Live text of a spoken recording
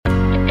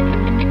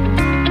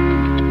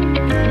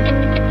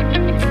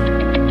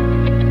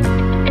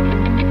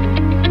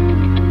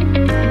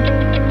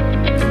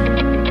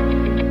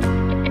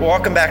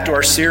Welcome back to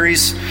our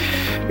series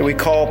that we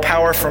call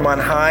Power from on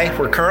High.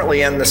 We're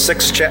currently in the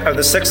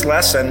sixth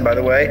lesson, by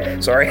the way,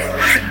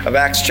 of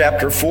Acts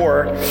chapter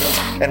 4,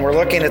 and we're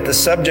looking at the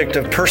subject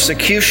of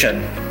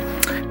persecution.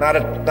 Not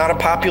a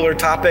popular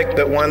topic,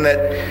 but one that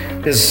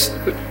is,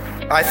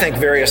 I think,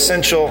 very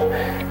essential,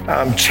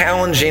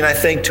 challenging, I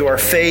think, to our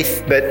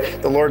faith,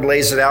 but the Lord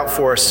lays it out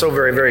for us so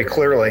very, very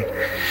clearly.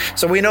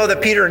 So we know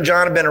that Peter and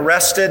John have been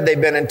arrested. They've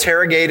been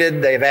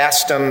interrogated. They've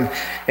asked them,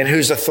 in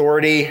whose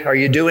authority are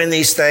you doing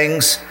these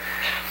things?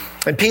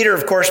 And Peter,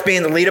 of course,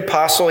 being the lead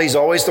apostle, he's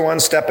always the one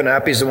stepping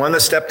up. He's the one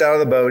that stepped out of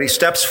the boat. He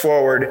steps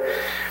forward,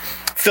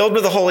 filled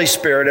with the Holy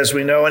Spirit, as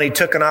we know, and he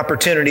took an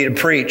opportunity to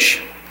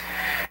preach.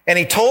 And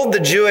he told the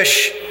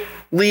Jewish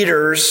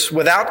leaders,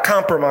 without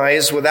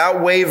compromise,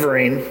 without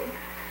wavering,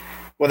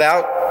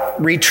 without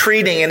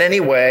retreating in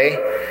any way,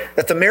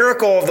 that the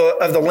miracle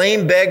of the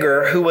lame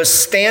beggar who was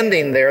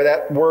standing there,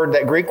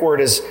 that Greek word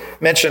is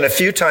mentioned a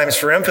few times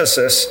for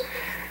emphasis,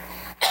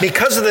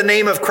 because of the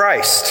name of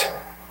Christ.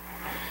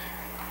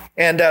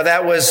 And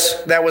that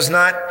was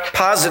not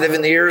positive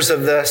in the ears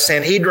of the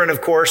Sanhedrin,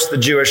 of course, the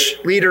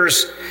Jewish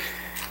leaders,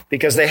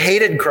 because they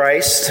hated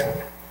Christ.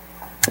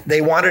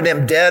 They wanted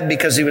him dead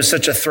because he was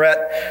such a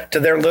threat to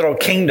their little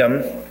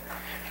kingdom.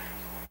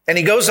 And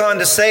he goes on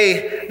to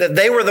say that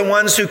they were the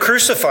ones who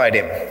crucified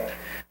him,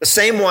 the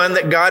same one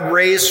that God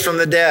raised from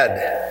the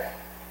dead.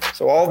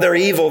 So all their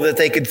evil that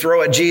they could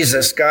throw at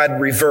Jesus, God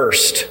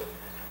reversed,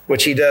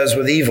 which he does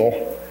with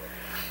evil.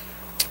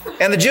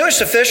 And the Jewish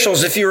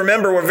officials, if you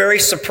remember, were very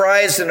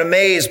surprised and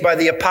amazed by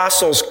the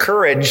apostles'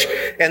 courage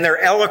and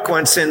their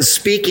eloquence in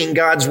speaking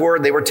God's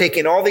word. They were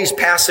taking all these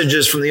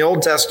passages from the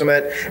Old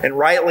Testament and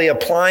rightly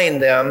applying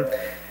them.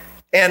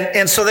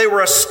 And so they were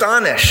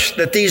astonished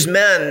that these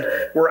men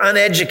were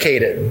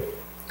uneducated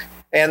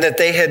and that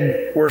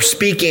they were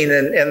speaking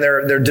and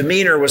their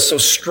demeanor was so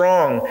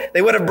strong.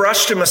 They would have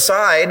brushed him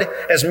aside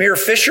as mere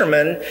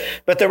fishermen,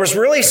 but there was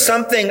really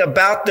something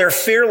about their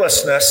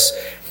fearlessness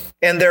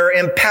and their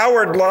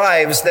empowered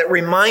lives that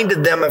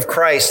reminded them of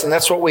Christ. And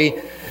that's what we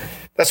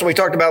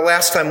talked about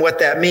last time, what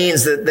that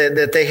means,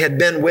 that they had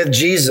been with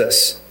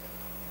Jesus.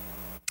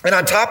 And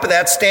on top of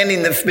that,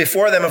 standing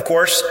before them, of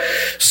course,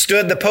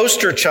 stood the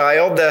poster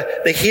child,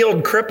 the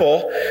healed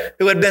cripple,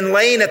 who had been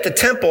laying at the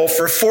temple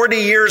for 40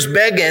 years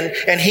begging,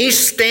 and he's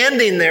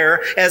standing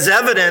there as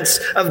evidence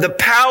of the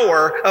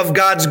power of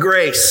God's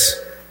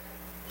grace.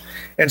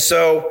 And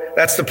so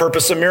that's the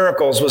purpose of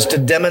miracles, was to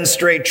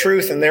demonstrate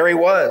truth, and there he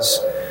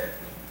was.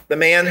 The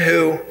man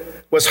who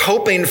was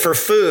hoping for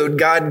food,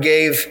 God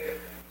gave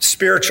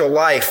spiritual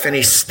life, and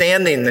he's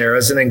standing there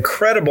as an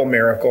incredible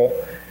miracle.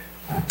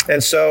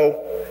 And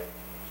so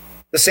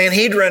the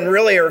Sanhedrin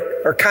really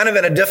are kind of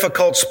in a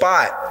difficult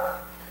spot.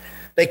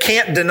 They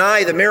can't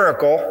deny the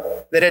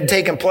miracle that had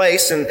taken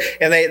place, and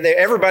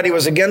everybody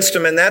was against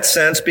him in that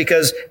sense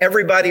because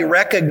everybody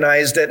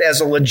recognized it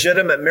as a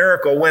legitimate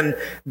miracle. When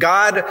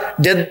God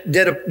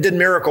did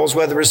miracles,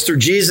 whether it was through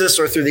Jesus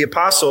or through the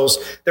apostles,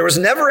 there was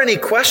never any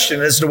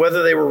question as to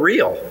whether they were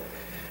real.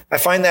 I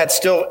find that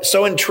still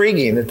so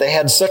intriguing that they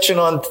had such an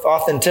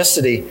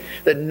authenticity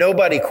that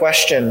nobody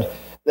questioned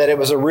that it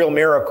was a real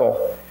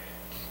miracle.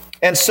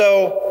 And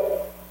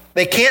so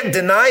they can't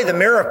deny the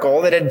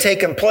miracle that had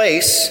taken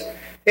place.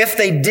 If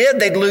they did,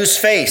 they'd lose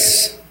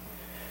face.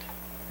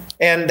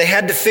 And they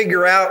had to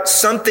figure out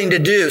something to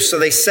do. So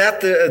they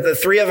sat the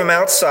three of them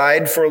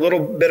outside for a little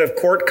bit of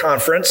court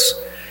conference.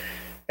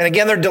 And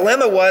again, their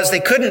dilemma was they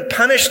couldn't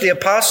punish the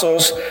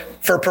apostles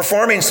for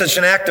performing such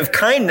an act of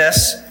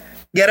kindness.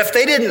 Yet if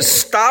they didn't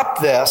stop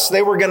this,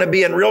 they were going to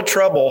be in real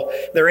trouble.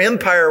 Their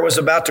empire was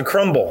about to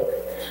crumble.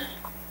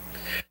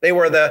 They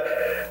were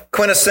the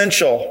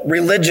quintessential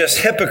religious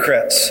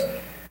hypocrites.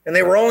 And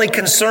they were only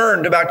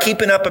concerned about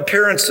keeping up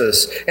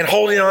appearances and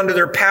holding on to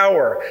their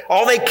power.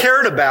 All they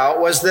cared about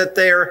was that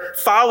their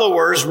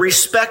followers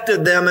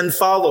respected them and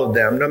followed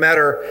them, no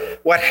matter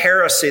what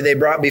heresy they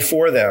brought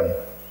before them.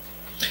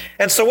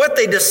 And so what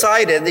they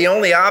decided, the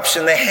only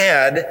option they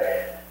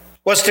had,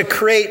 was to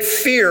create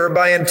fear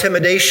by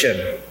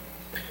intimidation.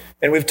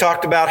 And we've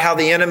talked about how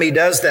the enemy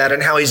does that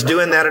and how he's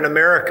doing that in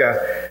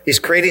America. He's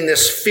creating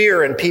this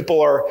fear, and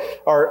people are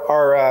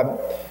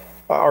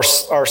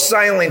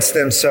silenced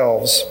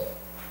themselves.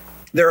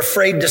 They're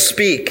afraid to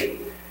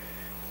speak.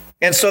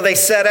 And so they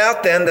set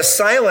out then to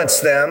silence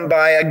them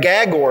by a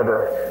gag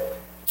order,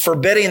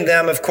 forbidding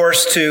them, of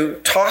course, to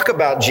talk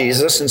about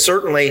Jesus and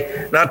certainly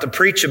not to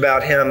preach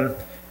about him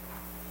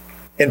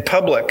in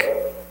public.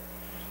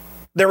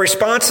 Their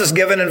response is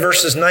given in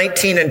verses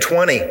 19 and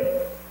 20.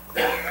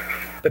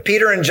 But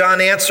Peter and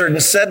John answered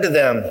and said to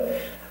them,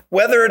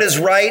 "Whether it is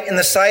right in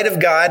the sight of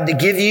God to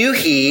give you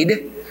heed,"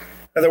 in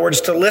other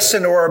words, to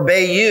listen or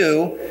obey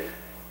you,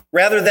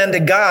 rather than to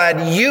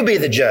God, you be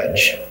the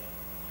judge.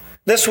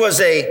 This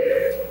was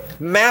a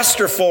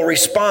masterful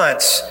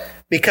response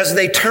because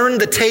they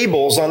turned the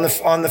tables on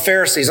the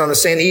Pharisees, on the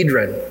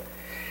Sanhedrin.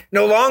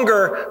 No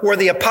longer were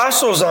the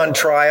apostles on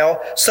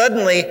trial.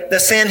 Suddenly, the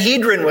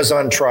Sanhedrin was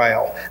on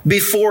trial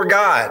before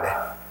God.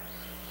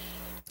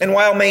 And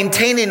while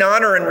maintaining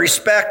honor and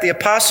respect, the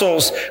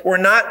apostles were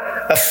not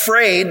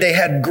afraid. They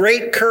had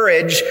great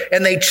courage,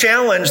 and they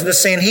challenged the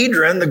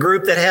Sanhedrin, the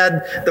group that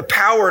had the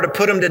power to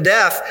put him to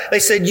death. They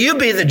said, "You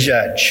be the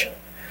judge.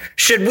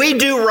 Should we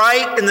do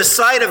right in the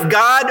sight of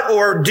God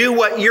or do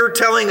what you're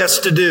telling us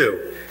to do?"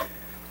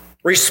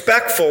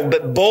 Respectful,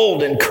 but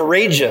bold and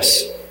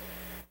courageous.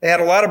 They had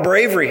a lot of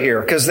bravery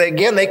here because they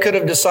could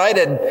have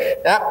decided,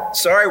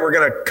 sorry, we're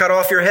going to cut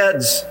off your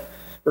heads.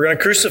 We're going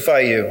to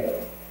crucify you.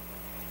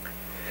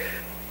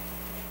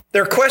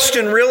 Their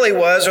question really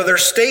was, or their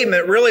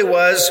statement really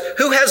was,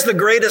 who has the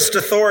greatest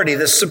authority,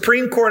 the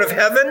Supreme Court of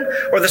Heaven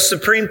or the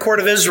Supreme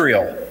Court of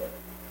Israel?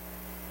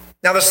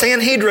 Now, the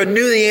Sanhedrin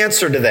knew the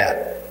answer to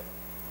that.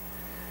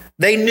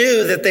 They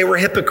knew that they were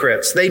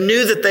hypocrites. They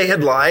knew that they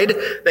had lied.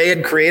 They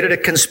had created a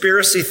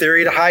conspiracy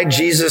theory to hide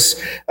Jesus,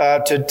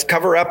 to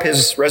cover up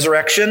his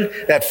resurrection.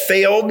 That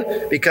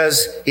failed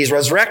because he's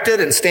resurrected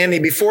and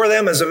standing before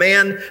them as a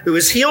man who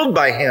is healed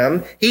by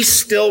him. He's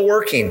still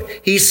working.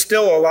 He's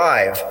still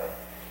alive.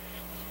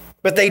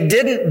 But they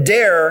didn't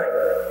dare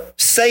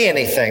say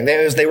anything.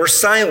 They were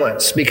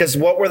silenced because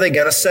what were they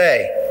going to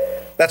say?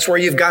 That's where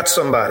you've got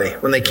somebody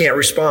when they can't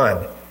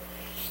respond.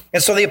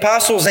 And so the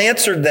apostles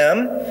answered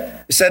them.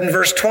 He said in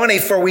verse 20,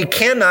 "For we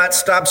cannot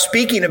stop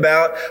speaking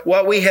about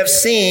what we have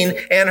seen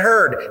and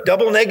heard."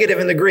 Double negative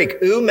in the Greek,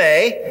 ume,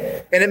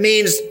 and it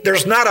means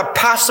there's not a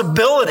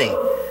possibility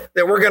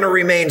that we're going to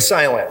remain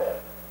silent.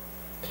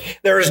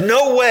 There is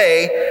no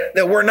way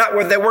that we're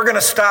going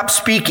to stop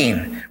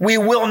speaking. We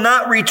will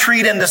not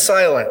retreat into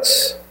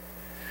silence.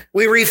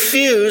 We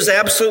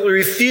absolutely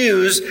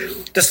refuse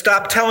to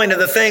stop telling of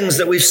the things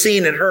that we've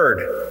seen and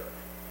heard.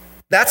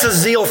 That's a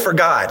zeal for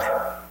God.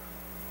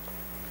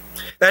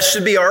 That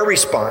should be our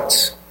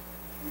response.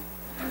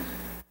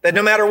 That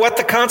no matter what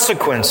the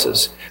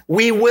consequences,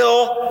 we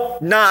will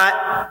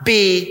not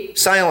be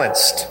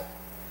silenced.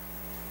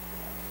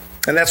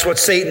 And that's what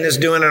Satan is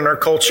doing in our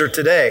culture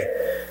today.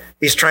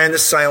 He's trying to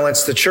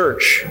silence the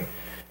church.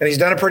 And he's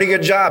done a pretty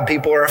good job.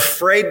 People are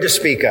afraid to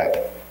speak up.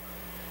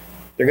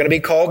 They're going to be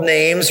called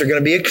names. They're going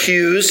to be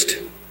accused.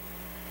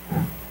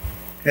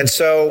 And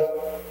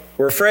so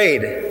we're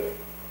afraid.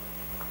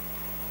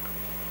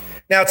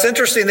 Now, it's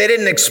interesting, they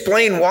didn't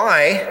explain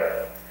why,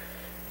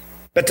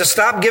 but to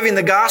stop giving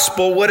the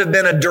gospel would have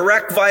been a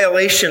direct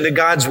violation to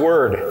God's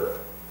word.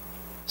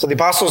 So the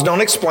apostles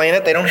don't explain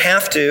it. They don't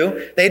have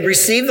to. They'd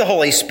received the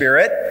Holy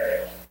Spirit,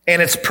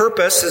 and its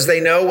purpose, as they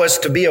know, was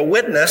to be a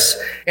witness,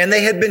 and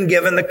they had been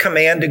given the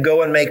command to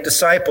go and make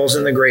disciples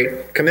in the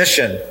Great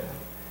Commission.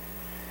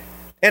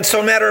 And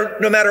so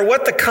no matter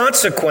what the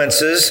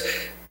consequences,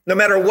 no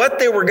matter what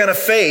they were going to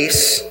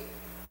face,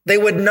 they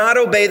would not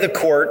obey the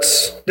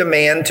court's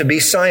demand to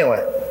be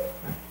silent.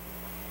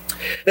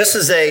 This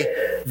is a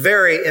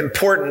very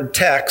important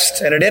text,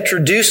 and it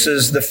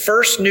introduces the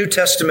first New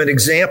Testament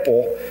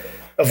example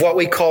of what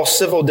we call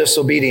civil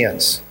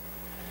disobedience.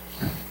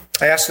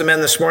 I asked the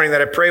men this morning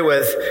that I pray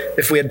with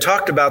if we had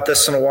talked about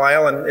this in a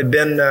while, and it'd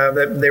been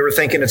they were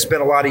thinking it's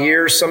been a lot of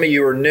years. Some of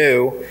you are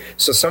new,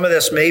 so some of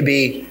this may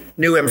be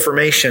new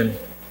information.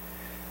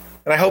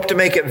 And I hope to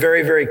make it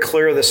very, very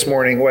clear this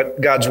morning what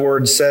God's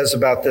word says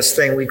about this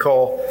thing we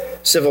call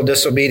civil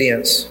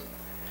disobedience.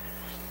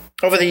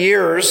 Over the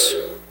years,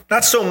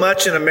 not so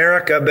much in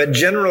America, but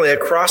generally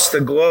across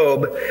the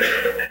globe,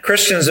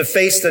 Christians have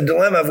faced the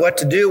dilemma of what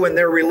to do when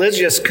their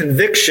religious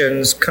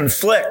convictions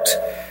conflict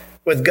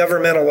with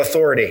governmental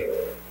authority.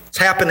 It's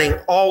happening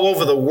all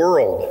over the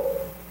world.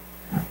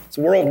 It's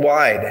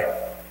worldwide.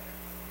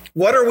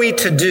 What are we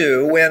to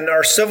do when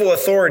our civil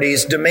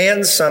authorities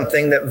demand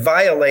something that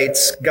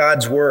violates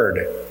God's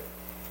word?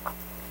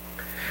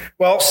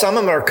 Well, some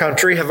in our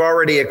country have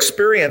already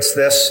experienced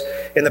this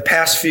in the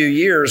past few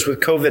years with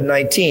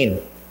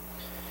COVID-19.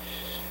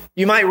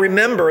 You might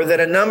remember that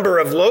a number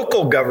of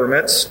local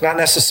governments, not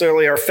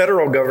necessarily our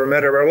federal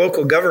government or our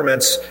local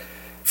governments,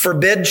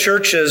 forbid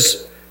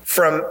churches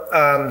from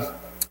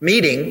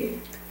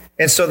meeting.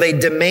 And so they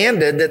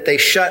demanded that they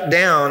shut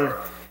down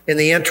in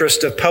the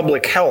interest of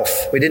public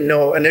health. We didn't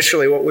know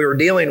initially what we were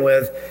dealing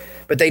with,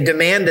 but they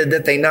demanded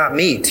that they not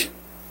meet.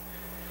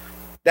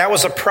 That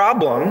was a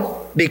problem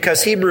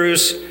because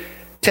Hebrews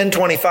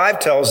 10:25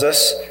 tells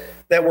us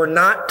that we're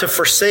not to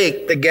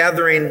forsake the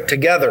gathering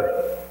together.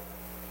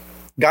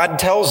 God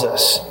tells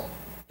us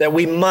that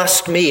we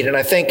must meet, and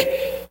I think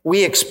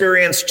we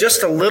experienced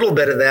just a little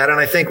bit of that, and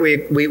I think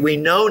we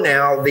know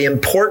now the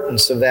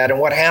importance of that and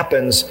what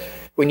happens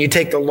when you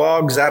take the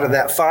logs out of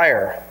that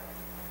fire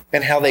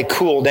and how they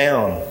cool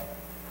down.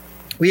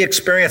 We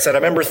experienced that. I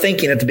remember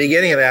thinking at the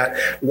beginning of that,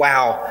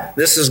 wow,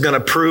 this is going to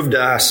prove to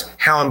us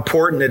how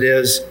important it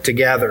is to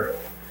gather.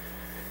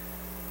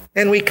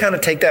 And we kind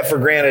of take that for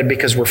granted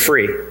because we're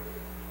free.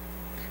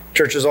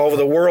 Churches all over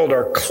the world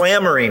are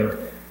clamoring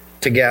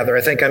to gather.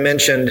 I think I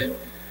mentioned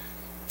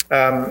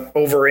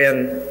over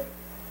in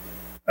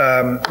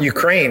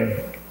Ukraine,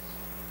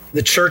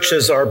 the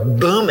churches are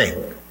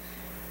booming.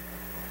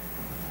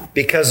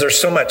 because there's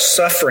so much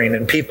suffering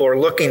and people are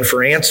looking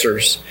for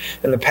answers.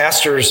 And the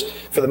pastors,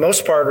 for the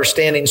most part, are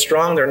standing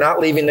strong. They're not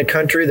leaving the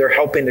country. They're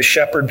helping to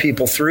shepherd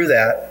people through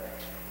that.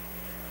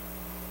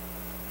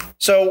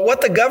 So what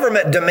the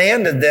government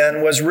demanded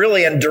then was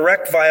really in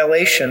direct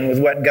violation with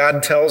what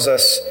God tells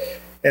us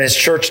in his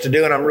church to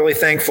do. And I'm really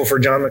thankful for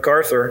John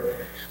MacArthur,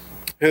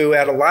 who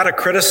had a lot of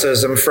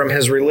criticism from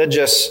his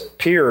religious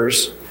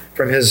peers,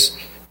 from his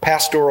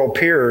pastoral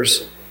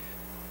peers.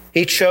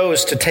 He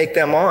chose to take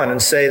them on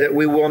and say that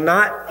we will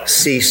not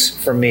cease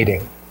from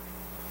meeting.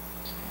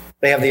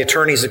 They have the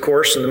attorneys, of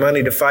course, and the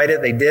money to fight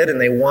it. They did,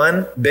 and they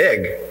won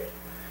big.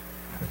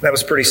 That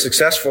was pretty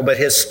successful. But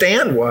his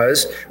stand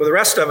was, well, the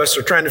rest of us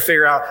are trying to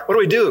figure out, what do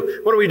we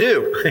do? What do we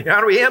do? How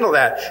do we handle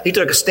that? He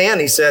took a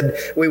stand. He said,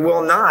 we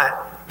will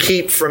not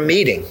keep from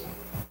meeting.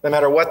 No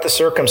matter what the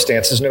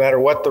circumstances, no matter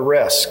what the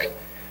risk,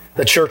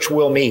 the church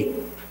will meet.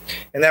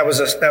 And I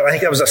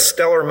think that was a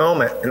stellar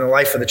moment in the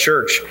life of the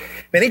church.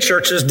 Many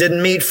churches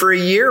didn't meet for a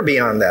year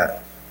beyond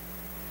that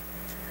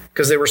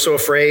because they were so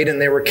afraid and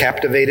they were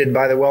captivated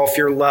by if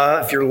you're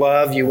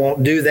loved, you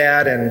won't do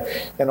that,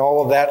 and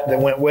all of that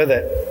went with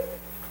it.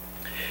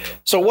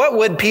 So what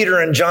would Peter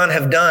and John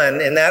have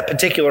done in that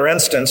particular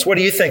instance? What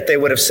do you think they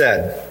would have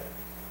said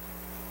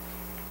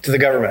to the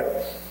government?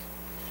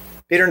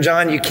 Peter and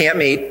John, you can't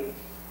meet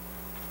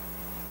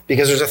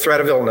because there's a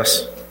threat of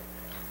illness.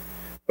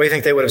 What do you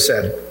think they would have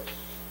said?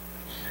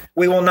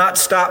 We will not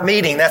stop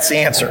meeting. That's the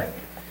answer,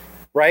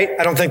 right?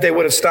 I don't think they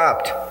would have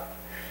stopped.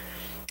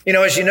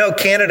 As you know,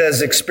 Canada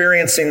is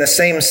experiencing the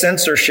same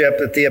censorship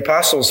that the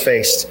apostles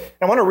faced.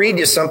 I want to read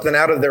you something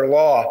out of their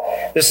law.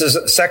 This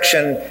is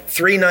section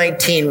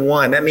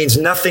 319.1. That means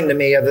nothing to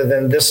me other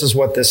than this is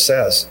what this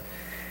says.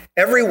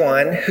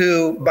 Everyone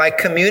who, by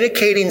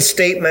communicating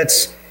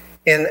statements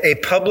in a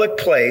public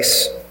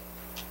place,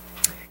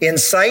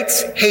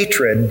 incites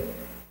hatred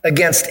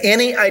against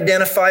any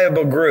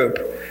identifiable group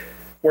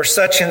where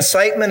such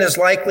incitement is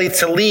likely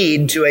to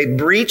lead to a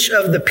breach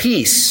of the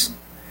peace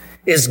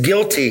is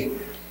guilty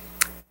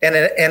and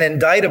it's an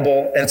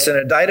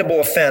indictable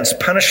offense,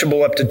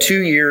 punishable up to 2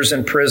 years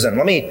in prison.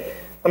 Let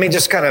me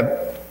just kind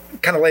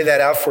of lay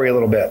that out for you a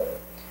little bit.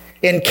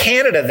 In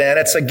Canada, then,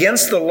 it's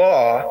against the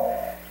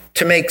law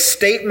to make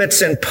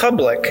statements in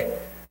public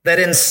that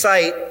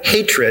incite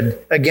hatred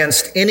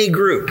against any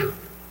group.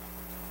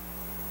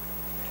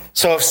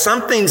 So if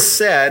something's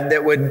said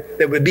that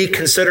would be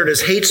considered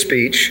as hate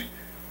speech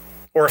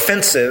or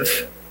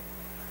offensive,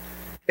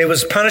 it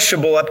was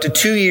punishable up to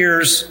 2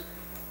 years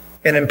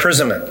in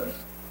imprisonment.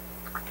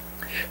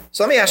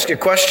 So let me ask you a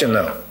question,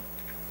 though.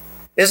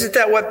 Isn't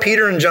that what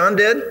Peter and John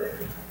did?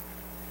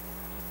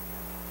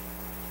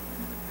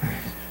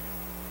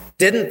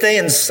 Didn't they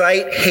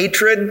incite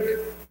hatred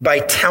by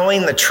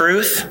telling the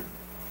truth?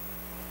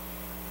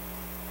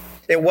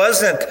 It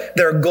wasn't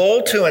their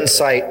goal to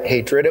incite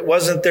hatred. It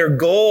wasn't their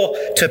goal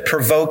to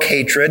provoke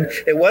hatred.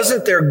 It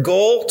wasn't their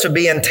goal to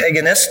be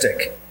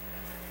antagonistic.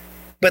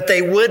 But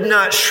they would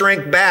not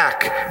shrink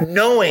back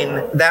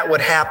knowing that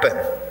would happen.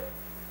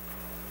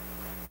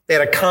 They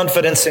had a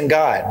confidence in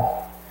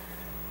God.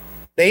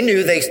 They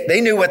knew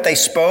what they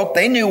spoke.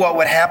 They knew what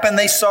would happen.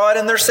 They saw it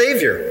in their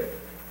Savior.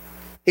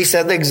 He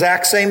said the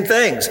exact same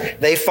things.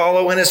 They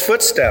follow in his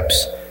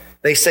footsteps.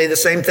 They say the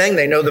same thing.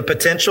 They know the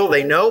potential.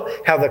 They know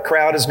how the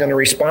crowd is going to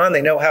respond.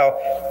 They know how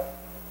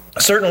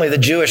certainly the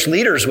Jewish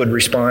leaders would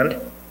respond.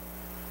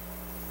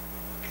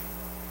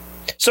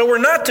 So we're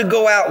not to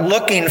go out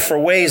looking for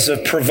ways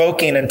of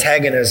provoking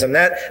antagonism.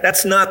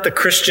 That's not the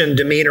Christian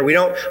demeanor. We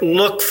don't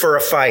look for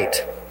a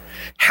fight.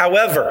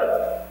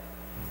 However,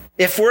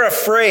 if we're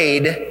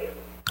afraid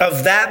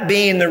of that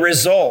being the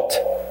result,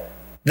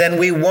 then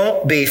we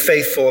won't be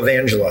faithful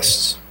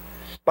evangelists.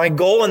 My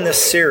goal in this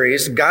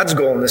series, God's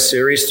goal in this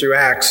series through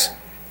Acts,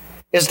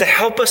 is to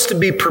help us to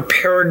be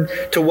prepared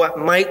to what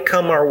might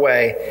come our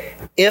way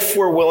if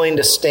we're willing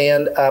to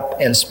stand up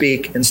and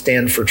speak and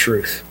stand for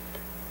truth.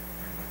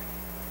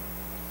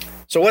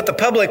 So what the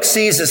public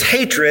sees as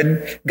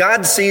hatred,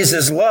 God sees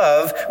as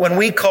love when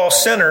we call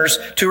sinners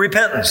to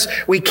repentance.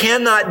 We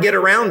cannot get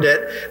around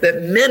it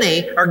that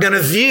many are going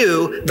to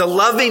view the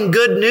loving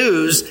good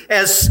news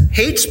as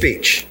hate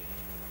speech.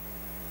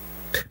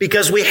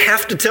 Because we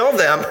have to tell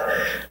them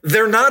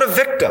they're not a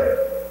victim.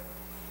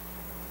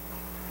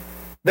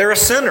 They're a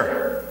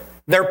sinner.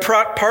 They're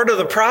part of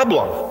the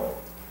problem.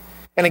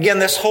 And again,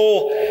 this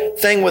whole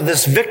thing with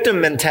this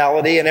victim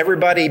mentality and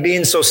everybody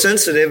being so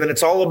sensitive and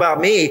it's all about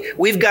me,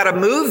 we've got to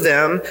move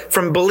them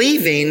from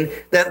believing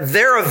that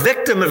they're a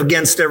victim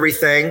against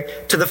everything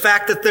to the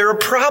fact that they're a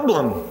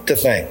problem to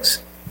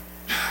things.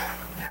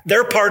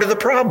 They're part of the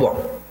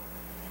problem.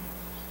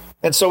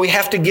 And so we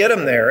have to get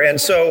them there. And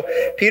so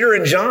Peter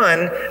and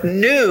John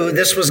knew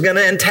this was going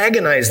to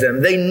antagonize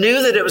them. They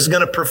knew that it was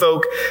going to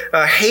provoke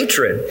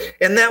hatred.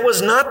 And that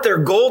was not their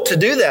goal to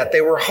do that.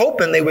 They were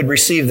hoping they would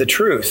receive the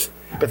truth,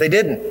 but they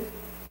didn't.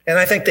 And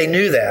I think they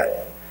knew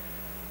that.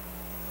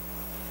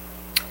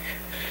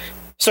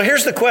 So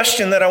here's the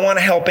question that I want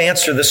to help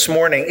answer this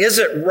morning. Is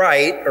it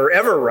right or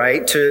ever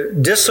right to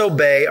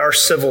disobey our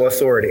civil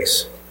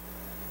authorities?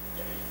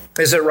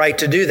 Is it right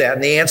to do that?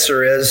 And the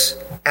answer is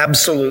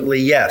absolutely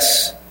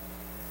yes.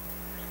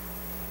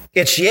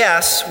 It's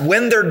yes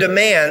when their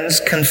demands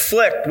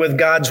conflict with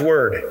God's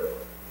word.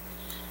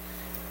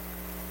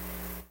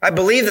 I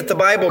believe that the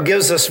Bible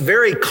gives us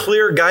very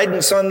clear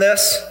guidance on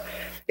this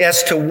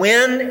as to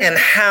when and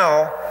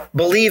how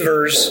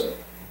believers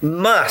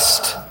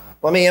must,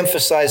 let me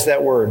emphasize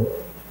that word,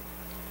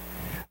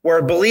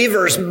 where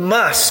believers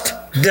must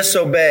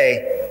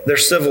disobey their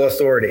civil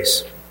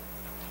authorities.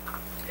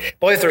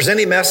 Boy, if there's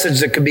any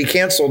message that could be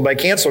canceled by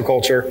cancel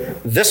culture,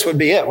 this would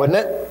be it, wouldn't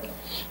it?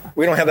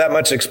 We don't have that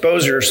much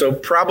exposure, so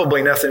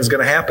probably nothing's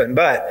going to happen.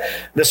 But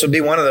this would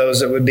be one of those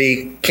that would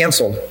be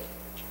canceled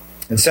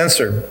and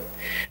censored.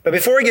 But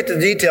before we get to the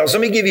details,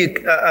 let me give you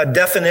a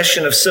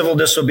definition of civil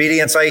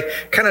disobedience. I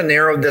kind of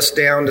narrowed this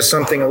down to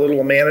something a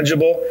little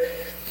manageable.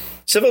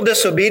 Civil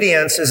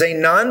disobedience is a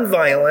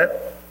nonviolent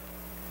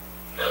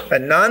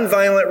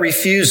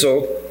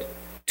refusal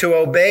to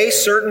obey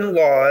certain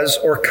laws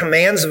or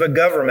commands of a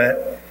government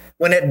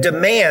when it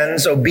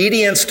demands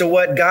obedience to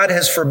what God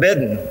has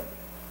forbidden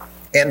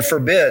and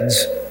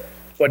forbids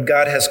what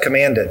God has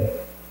commanded.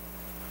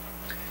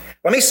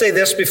 Let me say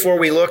this before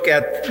we look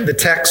at the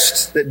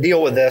texts that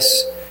deal with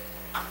this.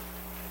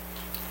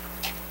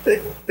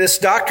 This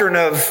doctrine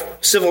of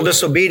civil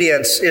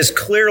disobedience is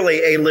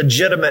clearly a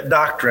legitimate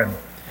doctrine.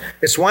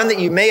 It's one that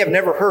you may have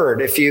never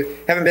heard if you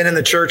haven't been in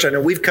the church. I know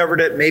we've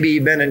covered it. Maybe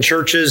you've been in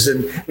churches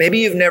and maybe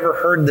you've never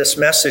heard this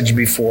message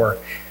before.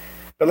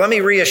 But let me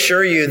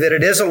reassure you that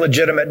it is a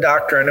legitimate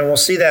doctrine, and we'll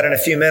see that in a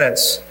few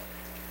minutes.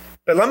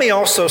 But let me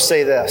also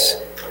say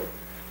this.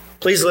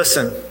 Please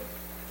listen.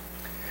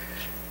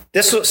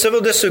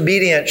 Civil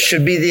disobedience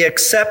should be the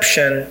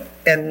exception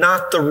and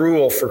not the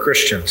rule for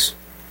Christians.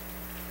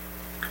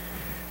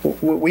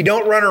 We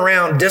don't run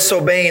around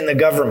disobeying the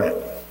government.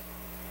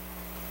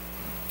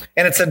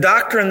 And it's a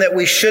doctrine that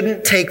we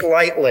shouldn't take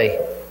lightly.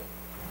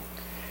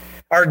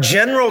 Our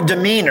general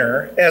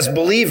demeanor as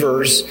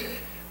believers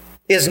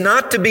is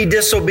not to be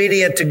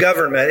disobedient to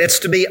government. It's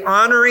to be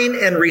honoring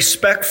and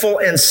respectful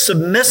and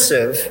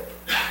submissive,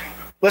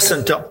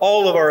 listen, to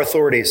all of our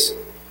authorities.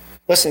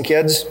 Listen,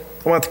 kids,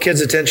 I want the kids'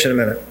 attention a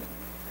minute.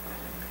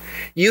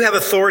 You have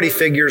authority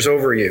figures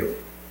over you.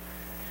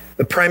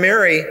 The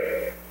primary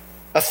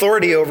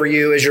authority over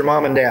you is your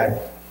mom and dad.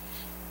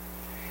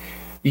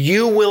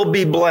 You will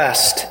be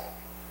blessed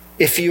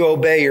if you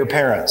obey your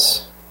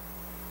parents.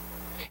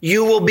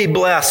 You will be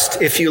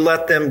blessed if you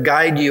let them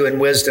guide you in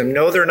wisdom.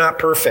 No, they're not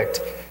perfect.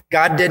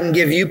 God didn't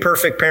give you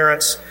perfect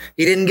parents.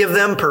 He didn't give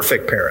them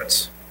perfect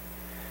parents.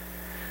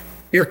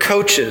 Your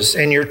coaches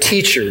and your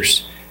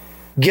teachers,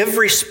 give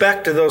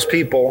respect to those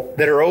people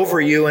that are over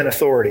you in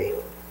authority.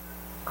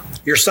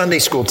 Your Sunday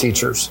school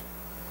teachers,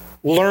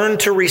 learn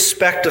to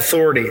respect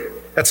authority.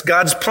 That's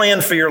God's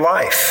plan for your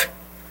life.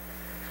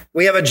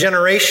 We have a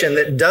generation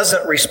that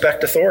doesn't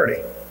respect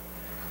authority.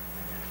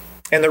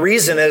 And the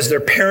reason is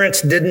their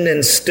parents didn't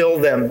instill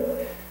that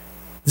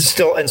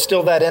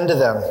into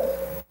them.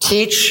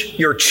 Teach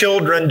your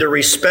children to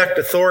respect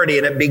authority,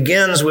 and it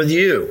begins with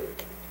you.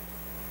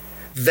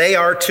 They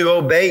are to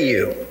obey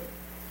you.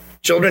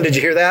 Children, did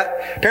you hear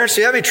that? Parents, if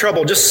you have any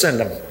trouble, just send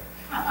them.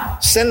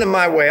 Send them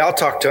my way. I'll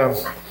talk to them.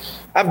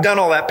 I've done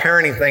all that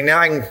parenting thing.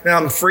 Now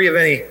I'm free of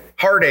any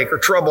heartache or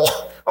trouble.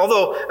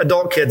 Although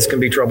adult kids can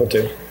be trouble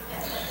too.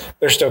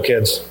 They're still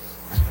kids.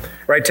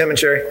 Right, Tim and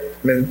Sherry?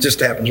 I mean, it just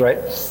happens, right?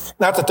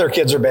 Not that their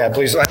kids are bad,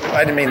 please. I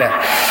didn't mean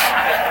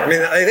that. I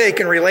mean, they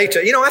can relate to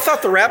it. I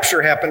thought the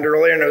rapture happened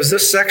earlier, and it was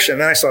this section.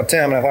 Then I saw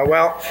Tim, and I thought,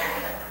 well,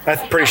 I'm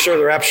pretty sure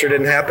the rapture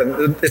didn't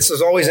happen. It's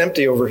always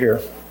empty over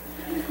here.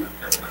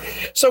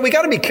 So we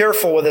got to be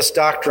careful with this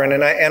doctrine,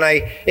 and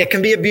it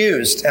can be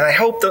abused. And I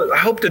hope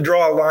to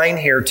draw a line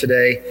here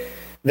today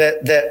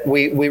that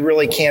we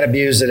really can't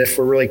abuse it if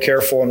we're really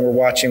careful and we're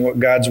watching what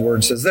God's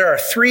word says. There are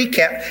three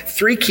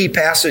key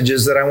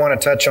passages that I want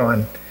to touch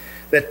on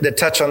that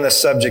touch on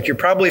this subject. You're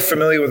probably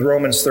familiar with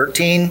Romans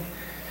 13.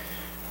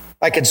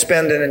 I could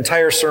spend an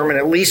entire sermon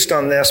at least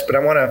on this, but I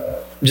want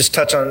to just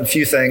touch on a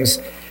few things.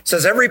 It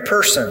says every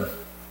person.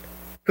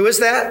 Who is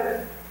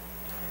that?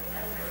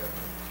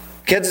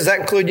 Kids, does that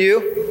include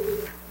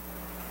you?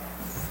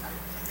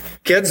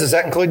 Kids, does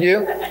that include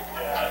you?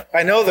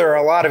 I know there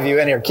are a lot of you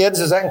in here. Kids,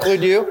 does that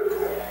include you?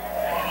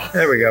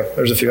 There we go.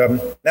 There's a few of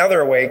them. Now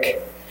they're awake.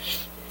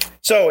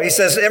 So he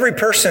says every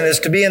person is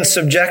to be in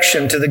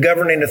subjection to the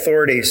governing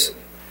authorities.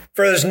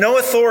 For there's no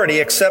authority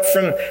except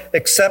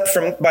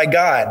from by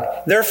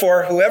God.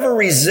 Therefore, whoever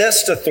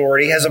resists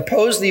authority has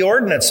opposed the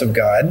ordinance of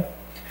God,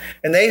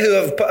 and they who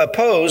have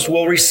opposed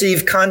will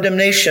receive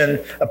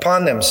condemnation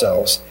upon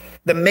themselves.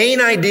 The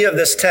main idea of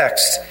this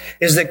text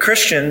is that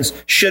Christians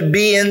should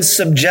be in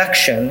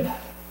subjection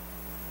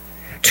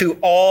to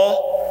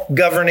all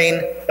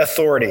governing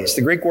authorities.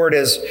 The Greek word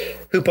is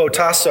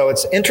hupotasso.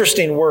 It's an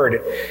interesting word.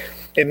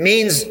 It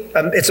means,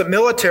 it's a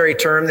military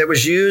term that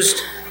was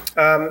used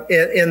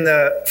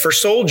for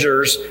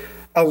soldiers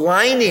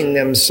aligning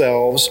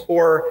themselves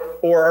or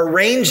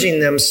arranging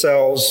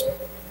themselves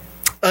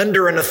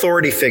under an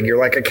authority figure,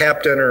 like a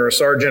captain or a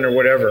sergeant or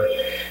whatever.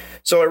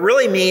 So it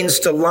really means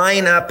to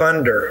line up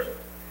under.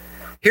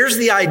 Here's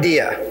the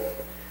idea.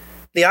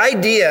 The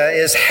idea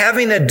is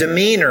having a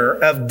demeanor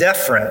of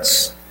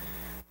deference,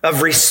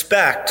 of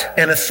respect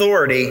and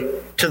authority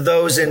to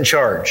those in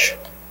charge.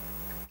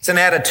 It's an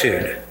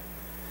attitude.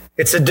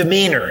 It's a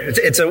demeanor.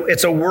 It's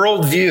a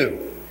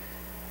worldview.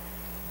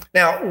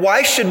 Now,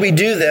 why should we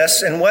do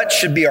this and what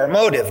should be our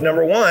motive?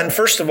 Number one,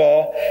 first of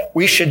all,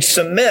 we should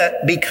submit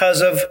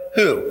because of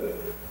who?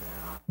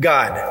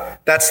 God.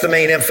 That's the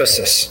main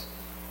emphasis.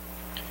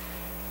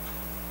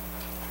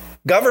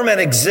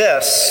 Government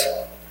exists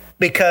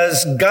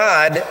because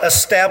God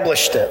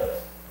established it.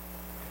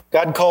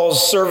 God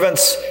calls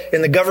servants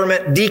in the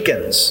government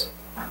deacons.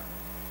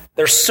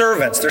 They're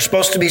servants. They're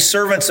supposed to be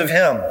servants of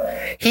Him.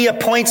 He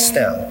appoints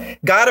them.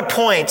 God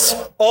appoints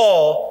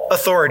all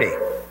authority.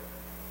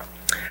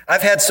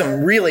 I've had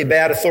some really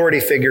bad authority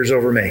figures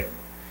over me.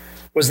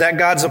 Was that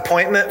God's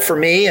appointment for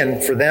me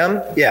and for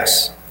them?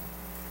 Yes,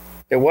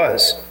 it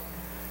was.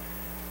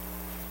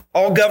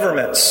 All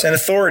governments and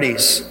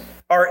authorities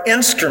are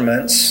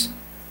instruments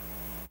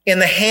in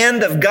the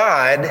hand of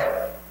God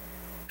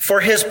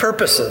for His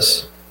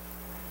purposes.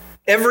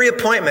 Every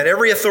appointment,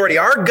 every authority,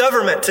 our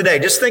government today,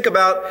 just think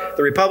about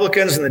the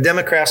Republicans and the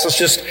Democrats.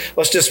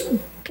 Let's just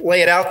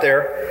lay it out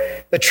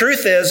there. The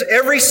truth is,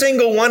 every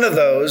single one of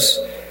those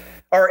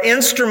are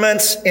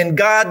instruments in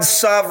God's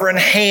sovereign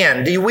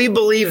hand. Do we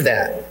believe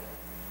that?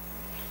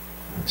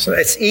 So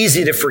it's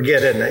easy to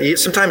forget, isn't it?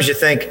 Sometimes you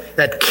think,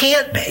 that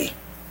can't be.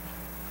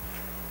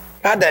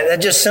 God, that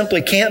just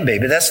simply can't be.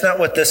 But that's not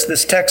what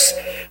this text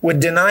would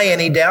deny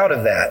any doubt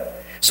of that.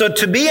 So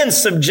to be in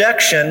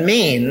subjection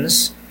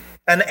means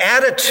an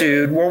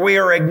attitude where we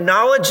are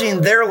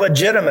acknowledging their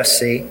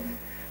legitimacy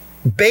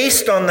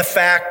based on the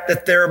fact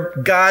that they're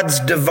God's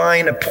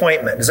divine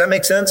appointment. Does that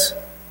make sense?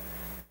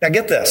 Now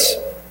get this.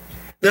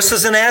 This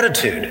is an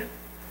attitude.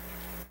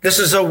 This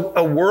is a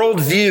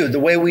worldview, the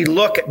way we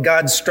look at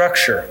God's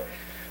structure.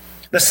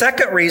 The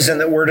second reason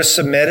that we're to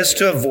submit is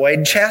to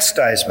avoid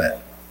chastisement.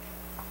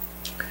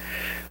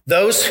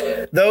 Those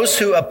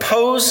who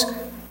oppose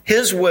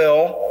His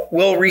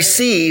will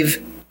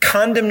receive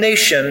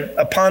condemnation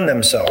upon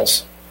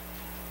themselves.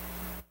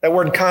 That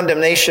word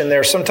condemnation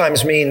there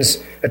sometimes means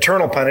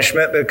eternal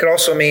punishment, but it could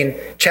also mean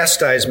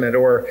chastisement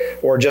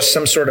or just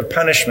some sort of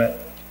punishment.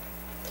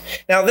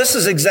 Now, this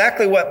is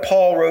exactly what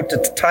Paul wrote to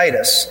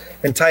Titus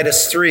in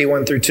Titus 3,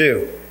 1 through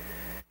 2.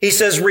 He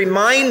says,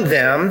 remind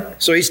them,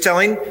 so he's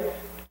telling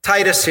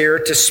Titus here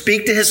to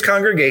speak to his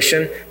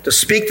congregation, to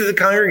speak to the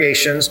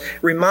congregations,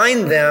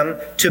 remind them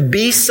to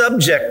be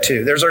subject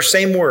to, there's our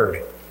same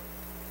word,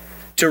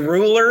 to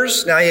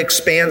rulers, now he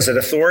expands it,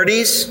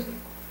 authorities,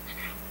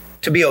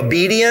 to be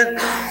obedient,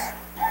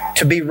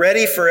 to be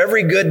ready for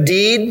every good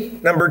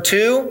deed. Number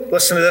 2,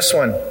 listen to this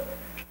one,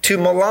 to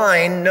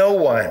malign no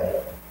one.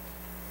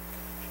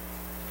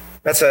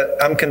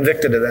 I'm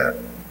convicted of that.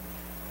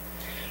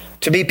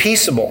 To be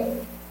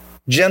peaceable,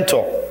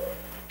 gentle,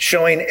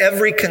 showing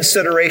every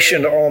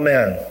consideration to all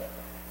men.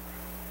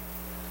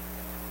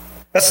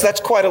 That's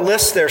quite a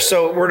list there.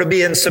 So we're to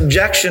be in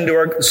subjection to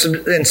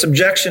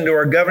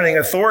our governing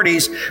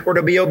authorities. We're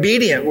to be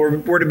obedient.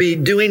 We're to be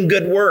doing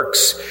good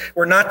works.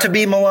 We're not to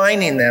be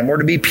maligning them. We're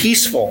to be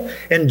peaceful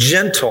and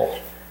gentle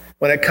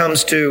when it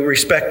comes to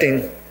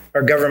respecting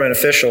our government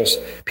officials.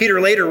 Peter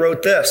later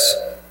wrote this.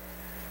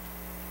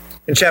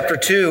 In chapter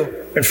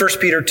 2, in 1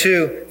 Peter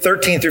 2,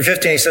 13 through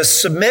 15, he says,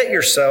 submit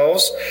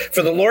yourselves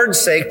for the Lord's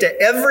sake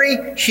to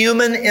every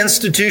human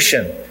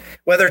institution,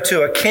 whether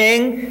to a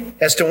king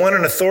as to one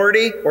in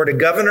authority or to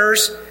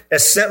governors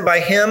as sent by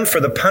him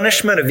for the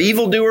punishment of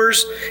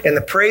evildoers and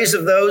the praise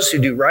of those who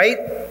do right.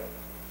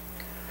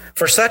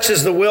 For such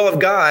is the will of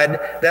God,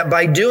 that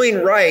by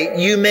doing right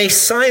you may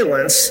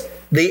silence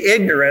the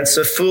ignorance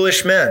of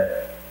foolish men.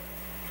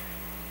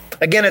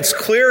 Again, it's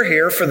clear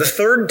here for the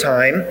third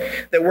time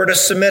that we're to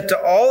submit to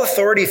all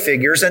authority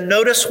figures, and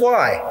notice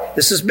why.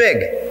 This is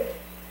big.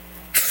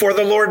 For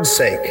the Lord's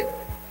sake.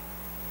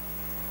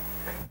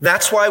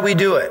 That's why we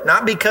do it.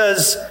 Not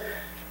because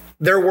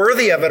they're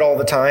worthy of it all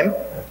the time,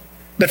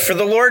 but for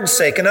the Lord's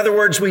sake. In other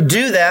words, we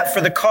do that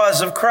for the cause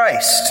of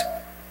Christ.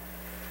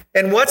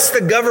 And what's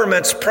the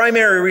government's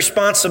primary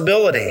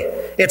responsibility?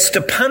 It's to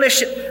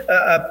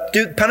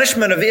do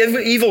punishment of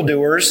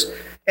evildoers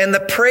and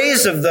the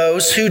praise of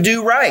those who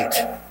do right.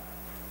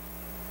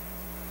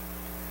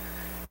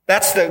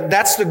 That's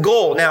the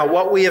goal. Now,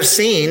 what we have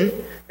seen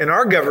in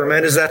our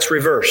government is that's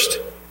reversed.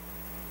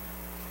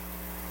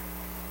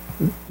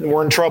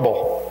 We're in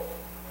trouble.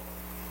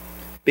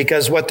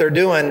 Because what they're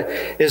doing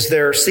is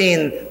they're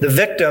seeing the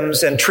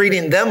victims and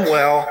treating them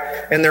well,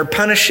 and they're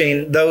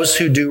punishing those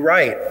who do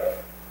right.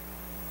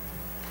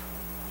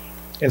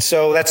 And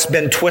so that's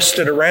been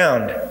twisted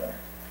around.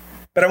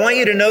 But I want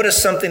you to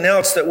notice something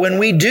else, that when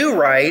we do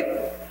right,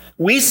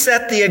 we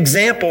set the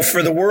example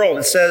for the world.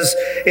 It says,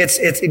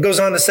 it goes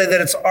on to say that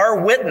it's our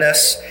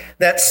witness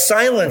that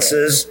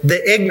silences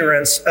the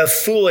ignorance of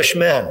foolish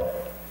men.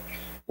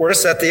 We're to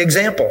set the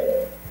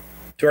example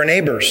to our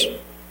neighbors.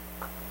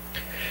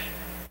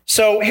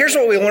 So here's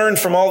what we learned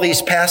from all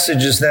these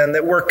passages then,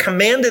 that we're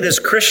commanded as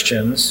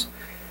Christians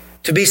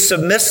to be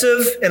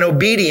submissive and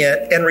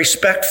obedient and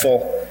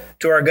respectful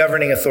to our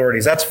governing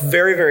authorities. That's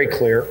very, very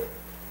clear.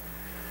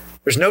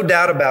 There's no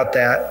doubt about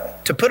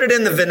that. To put it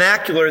in the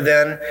vernacular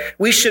then,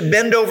 we should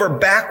bend over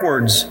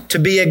backwards to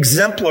be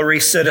exemplary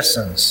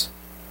citizens.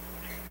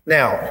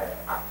 Now,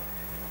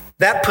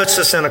 that puts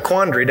us in a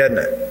quandary, doesn't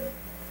it?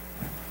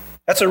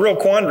 That's a real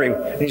quandary.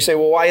 And you say,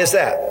 well, why is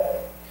that?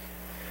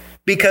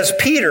 Because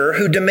Peter,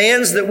 who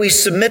demands that we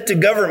submit to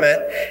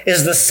government,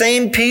 is the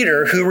same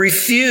Peter who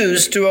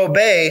refused to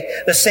obey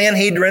the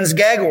Sanhedrin's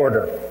gag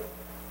order.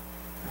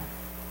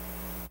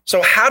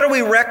 So how do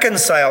we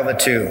reconcile the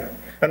two?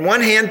 On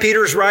one hand,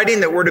 Peter's writing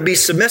that we're to be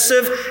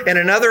submissive, and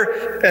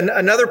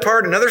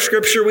another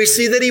scripture, we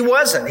see that he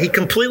wasn't. He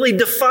completely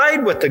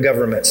defied what the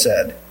government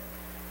said.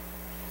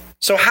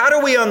 So how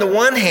do we, on the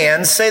one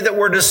hand, say that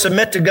we're to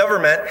submit to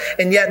government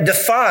and yet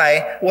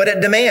defy what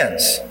it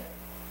demands?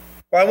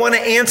 Well, I want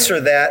to answer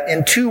that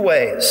in two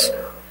ways.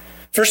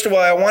 First of all,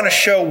 I want to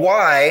show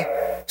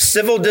why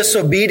civil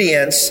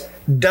disobedience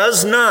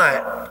does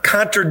not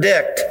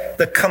contradict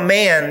the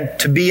command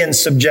to be in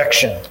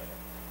subjection.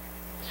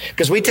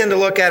 Because we tend to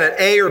look at it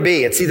A or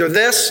B. It's either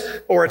this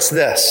or it's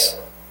this.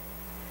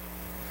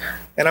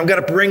 And I'm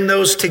going to bring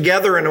those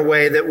together in a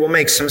way that will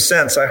make some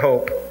sense, I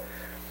hope.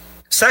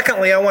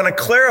 Secondly, I want to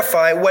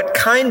clarify what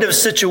kind of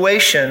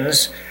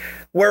situations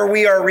where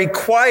we are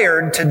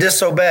required to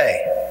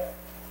disobey.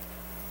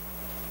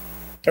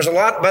 There's a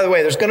lot, by the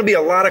way, there's going to be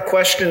a lot of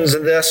questions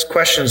in this,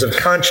 questions of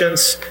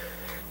conscience.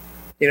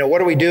 What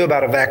do we do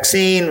about a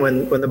vaccine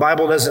when the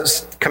Bible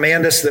doesn't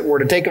command us that we're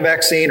to take a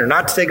vaccine or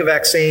not to take a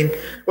vaccine?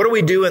 What do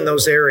we do in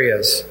those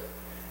areas?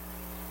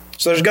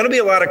 So there's going to be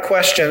a lot of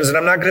questions, and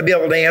I'm not going to be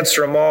able to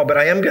answer them all, but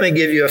I am going to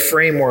give you a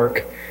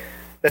framework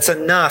that's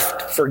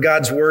enough for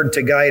God's word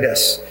to guide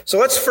us. So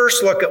let's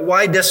first look at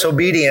why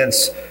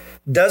disobedience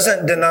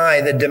doesn't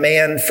deny the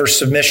demand for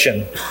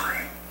submission.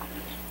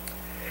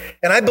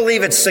 And I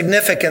believe it's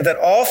significant that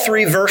all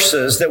three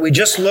verses that we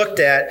just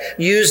looked at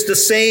use the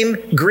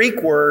same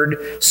Greek word,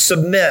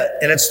 submit,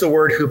 and it's the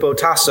word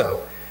hupotasso.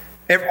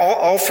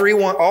 All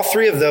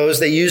three of those,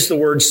 they use the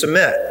word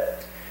submit.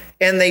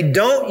 And they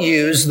don't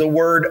use the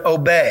word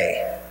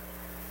obey,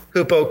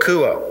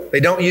 hupokuo.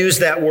 They don't use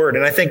that word,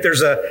 and I think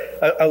there's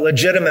a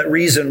legitimate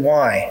reason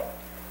why.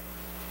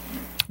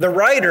 The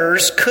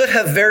writers could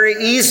have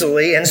very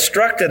easily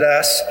instructed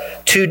us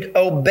to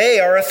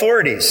obey our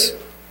authorities.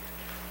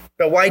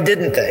 But why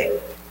didn't they?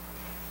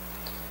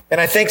 And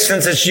I think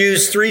since it's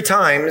used 3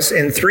 times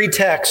in 3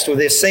 texts with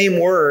the same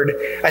word,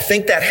 I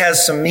think that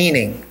has some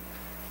meaning.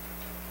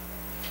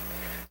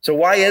 So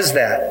why is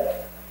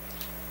that?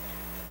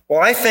 Well,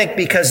 I think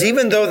because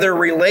even though they're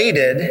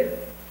related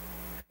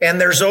and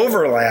there's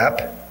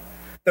overlap,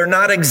 they're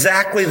not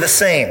exactly the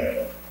same.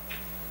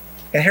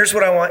 And here's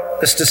what I want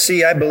us to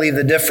see, I believe,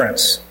 the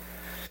difference.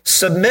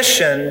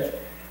 Submission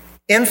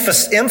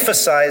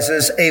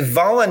emphasizes a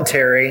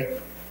voluntary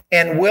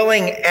and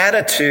willing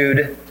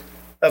attitude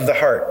of the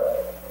heart.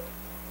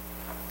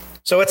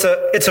 So it's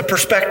a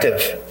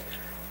perspective.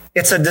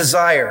 It's a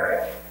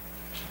desire.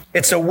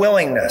 It's a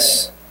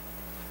willingness.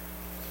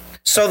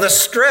 So the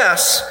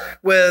stress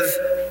with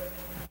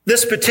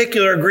this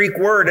particular Greek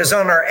word is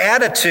on our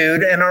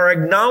attitude and our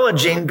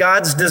acknowledging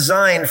God's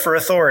design for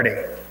authority.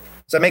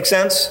 Does that make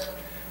sense?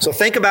 So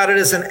think about it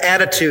as an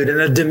attitude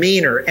and a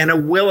demeanor and a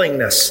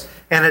willingness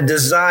and a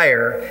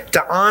desire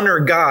to honor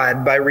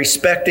God by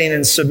respecting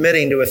and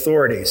submitting to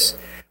authorities.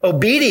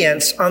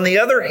 Obedience, on the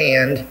other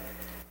hand,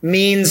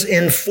 means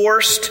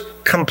enforced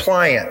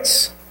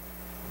compliance.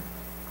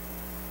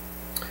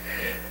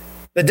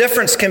 The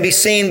difference can be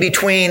seen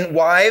between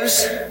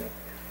wives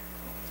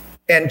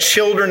and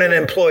children and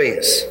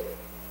employees.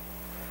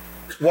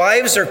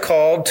 Wives are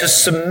called to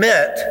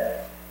submit,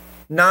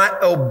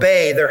 not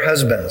obey their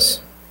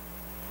husbands.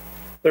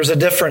 There's a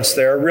difference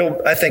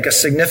there, I think a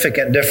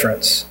significant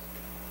difference.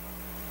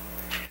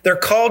 They're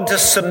called to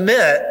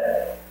submit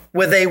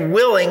with a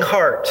willing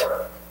heart,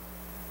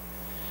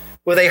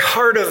 with a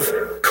heart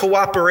of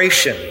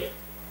cooperation.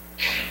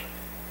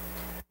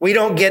 We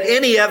don't get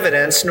any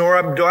evidence,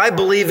 nor do I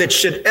believe it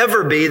should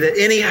ever be, that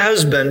any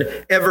husband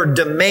ever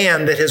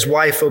demand that his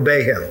wife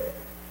obey him.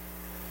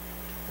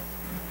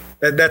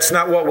 That's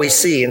not what we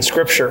see in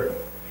Scripture.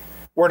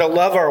 We're to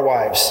love our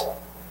wives.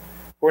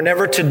 We're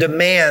never to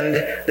demand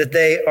that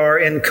they are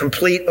in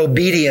complete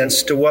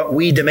obedience to what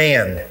we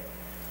demand.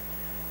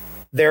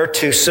 They're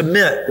to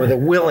submit with a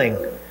willing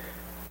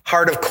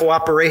heart of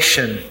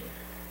cooperation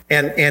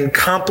and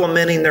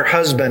complimenting their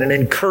husband and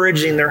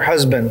encouraging their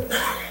husband.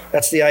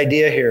 That's the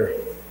idea here.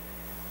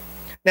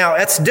 Now,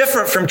 that's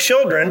different from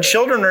children.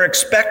 Children are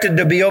expected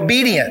to be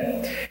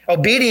obedient.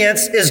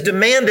 Obedience is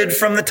demanded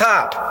from the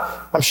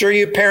top. I'm sure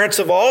you parents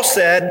have all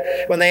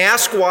said, when they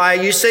ask why,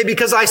 you say,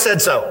 because I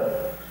said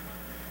so.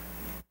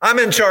 I'm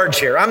in charge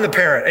here. I'm the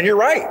parent. And you're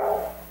right.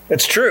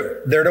 It's true.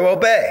 They're to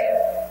obey.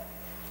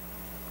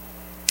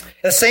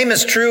 The same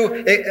is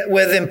true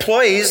with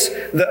employees.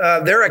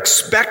 They're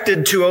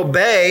expected to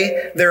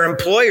obey their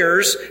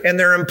employers, and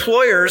their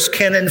employers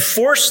can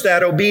enforce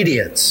that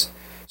obedience.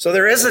 So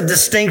there is a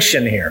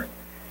distinction here.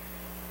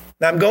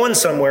 Now I'm going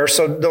somewhere,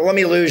 so don't let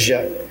me lose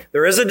you.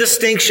 There is a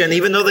distinction,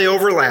 even though they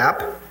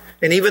overlap,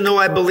 and even though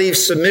I believe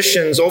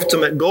submission's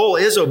ultimate goal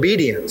is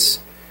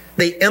obedience,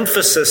 the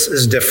emphasis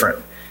is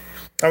different.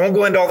 I won't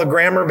go into all the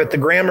grammar, but the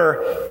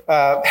grammar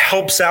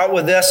helps out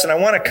with this. And I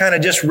want to kind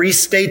of just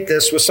restate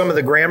this with some of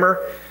the grammar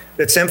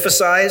that's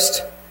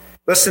emphasized.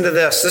 Listen to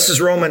this. This is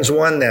Romans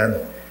 1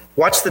 then.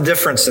 Watch the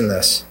difference in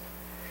this.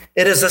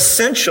 It is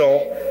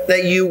essential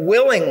that you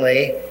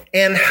willingly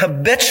and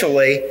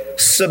habitually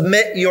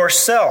submit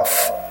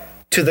yourself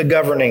to the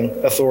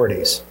governing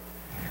authorities.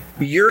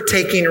 You're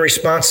taking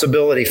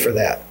responsibility for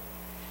that.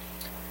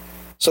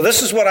 So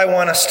this is what I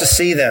want us to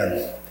see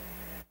then.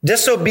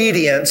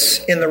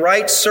 Disobedience in the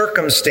right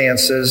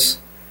circumstances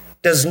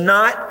does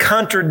not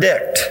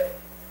contradict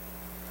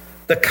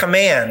the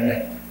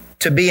command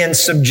to be in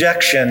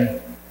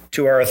subjection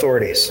to our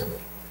authorities.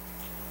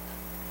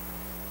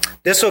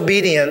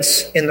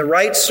 Disobedience in the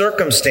right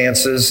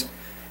circumstances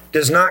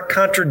does not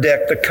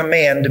contradict the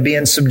command to be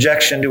in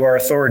subjection to our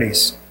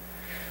authorities.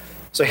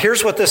 So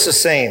here's what this is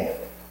saying.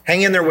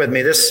 Hang in there with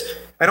me. This,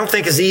 I don't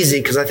think is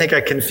easy because I think I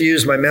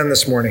confused my men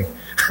this morning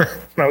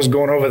when I was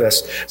going over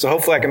this. So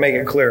hopefully I can make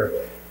it clear.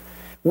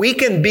 We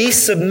can be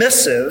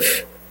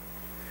submissive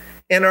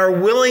in our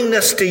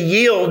willingness to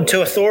yield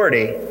to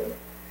authority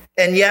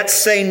and yet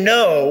say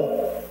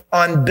no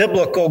on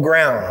biblical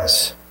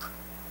grounds.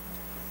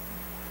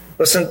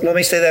 Listen, let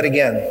me say that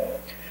again.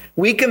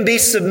 We can be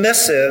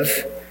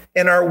submissive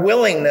in our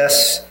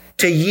willingness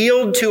to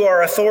yield to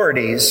our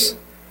authorities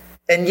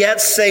and yet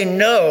say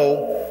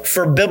no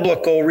for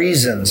biblical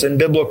reasons and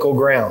biblical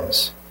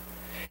grounds.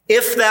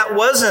 If that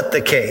wasn't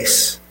the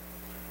case,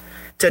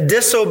 to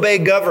disobey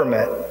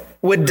government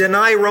would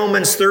deny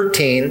Romans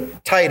 13,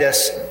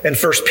 Titus, and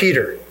 1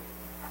 Peter.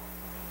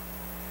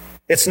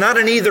 It's not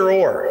an either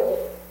or.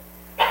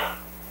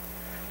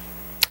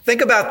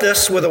 Think about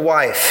this with a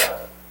wife.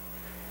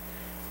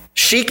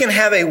 She can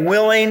have a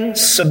willing,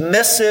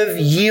 submissive,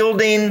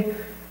 yielding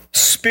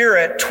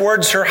spirit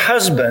towards her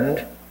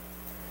husband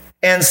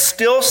and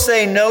still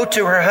say no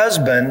to her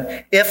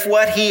husband if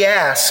what he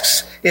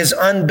asks is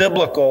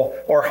unbiblical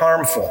or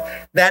harmful.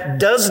 That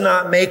does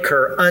not make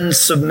her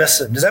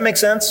unsubmissive. Does that make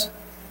sense?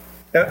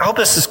 I hope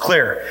this is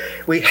clear.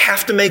 We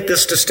have to make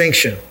this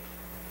distinction.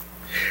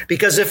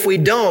 Because if we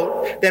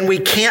don't, then we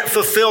can't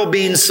fulfill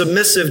being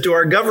submissive to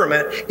our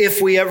government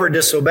if we ever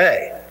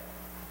disobey.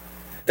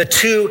 The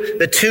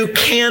two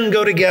can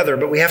go together,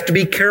 but we have to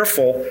be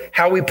careful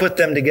how we put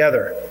them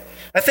together.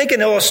 I think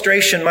an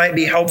illustration might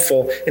be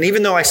helpful. And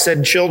even though I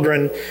said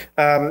children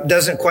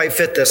doesn't quite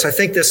fit this, I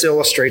think this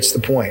illustrates the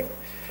point.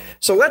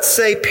 So let's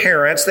say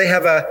parents, they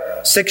have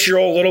a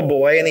 6-year-old little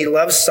boy and he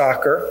loves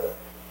soccer.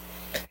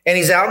 And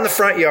he's out in the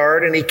front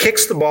yard and he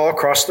kicks the ball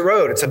across the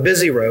road. It's a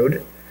busy road.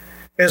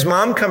 And his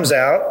mom comes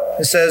out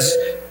and says,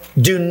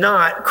 "Do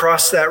not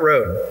cross that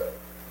road.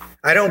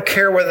 I don't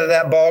care whether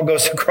that ball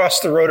goes across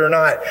the road or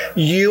not.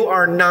 You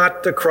are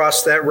not to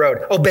cross that road.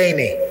 Obey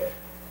me."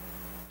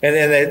 And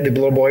then the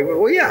little boy,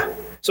 well, yeah.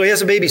 So he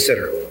has a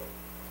babysitter.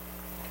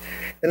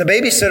 And the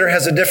babysitter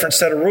has a different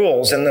set of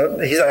rules.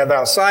 And he's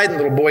outside, and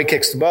the little boy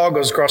kicks the ball,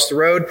 goes across the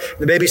road.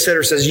 The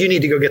babysitter says, "You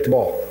need to go get the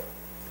ball."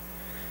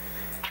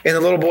 And the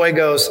little boy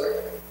goes,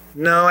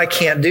 "No, I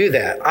can't do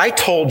that. I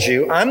told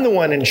you, I'm the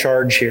one in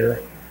charge here.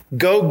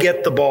 Go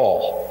get the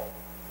ball."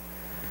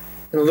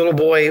 And the little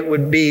boy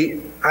would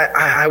be,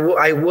 I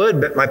would,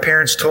 but my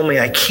parents told me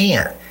I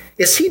can't.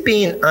 Is he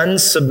being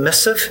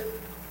unsubmissive?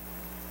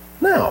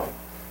 No.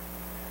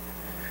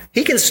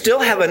 He can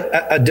still have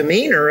a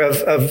demeanor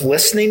of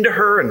listening to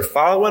her and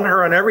following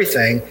her on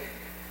everything,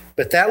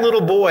 but that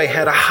little boy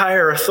had a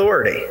higher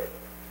authority,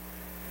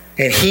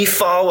 and he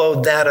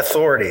followed that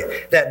authority.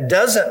 That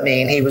doesn't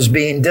mean he was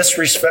being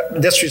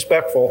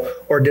disrespectful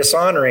or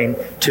dishonoring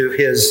to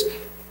his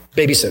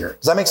babysitter.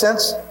 Does that make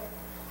sense?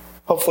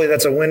 Hopefully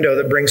that's a window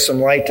that brings some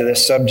light to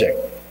this subject.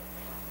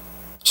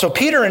 So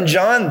Peter and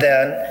John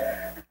then,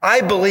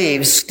 I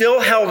believe, still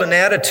held an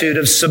attitude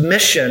of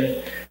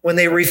submission when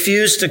they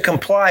refused to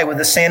comply with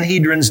the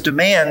Sanhedrin's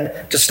demand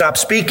to stop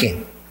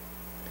speaking.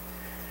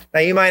 Now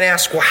you might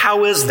ask, well,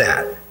 how is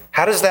that?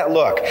 How does that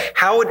look?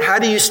 How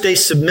do you stay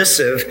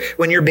submissive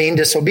when you're being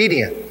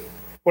disobedient?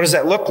 What does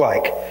that look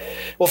like?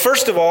 Well,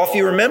 first of all, if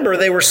you remember,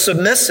 they were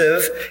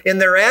submissive in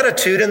their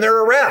attitude in their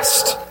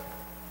arrest.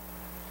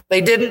 They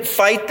didn't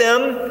fight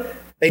them.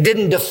 They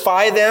didn't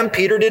defy them.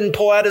 Peter didn't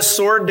pull out his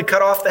sword to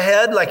cut off the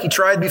head like he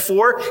tried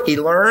before. He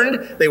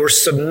learned. They were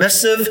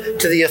submissive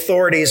to the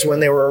authorities when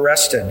they were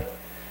arrested.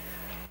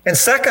 And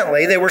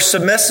secondly, they were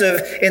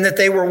submissive in that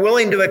they were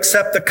willing to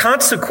accept the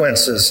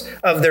consequences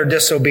of their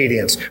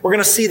disobedience. We're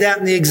going to see that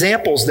in the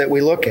examples that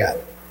we look at.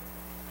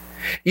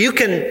 You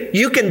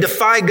can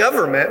defy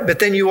government, but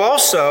then you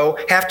also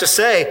have to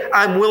say,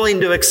 I'm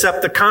willing to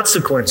accept the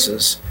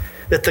consequences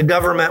that the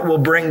government will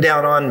bring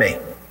down on me.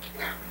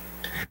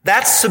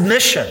 That's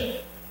submission.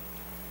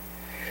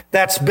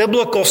 That's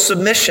biblical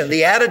submission,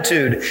 the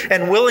attitude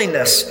and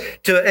willingness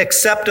to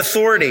accept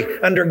authority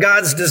under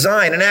God's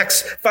design. In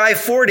Acts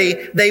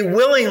 5:40, they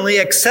willingly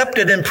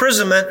accepted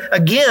imprisonment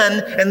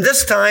again, and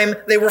this time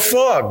they were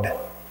flogged.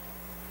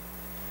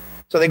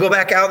 So they go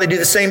back out, they do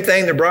the same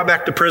thing, they're brought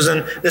back to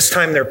prison. This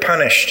time they're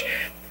punished.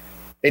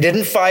 They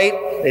didn't fight,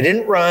 they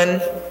didn't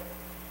run,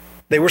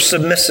 they were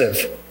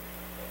submissive.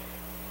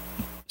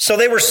 So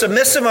they were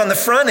submissive on the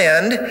front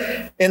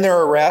end in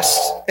their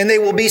arrest, and they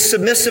will be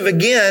submissive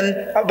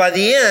again by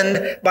the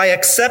end by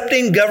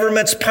accepting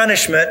government's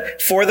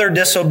punishment for their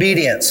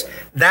disobedience.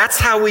 That's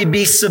how we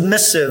be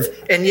submissive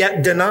and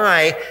yet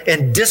deny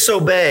and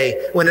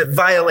disobey when it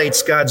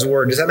violates God's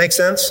word. Does that make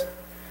sense?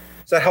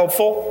 Is that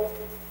helpful?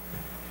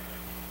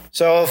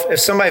 So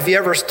if you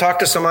ever talk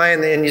to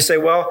somebody and you say,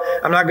 well,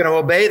 I'm not going to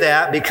obey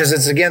that because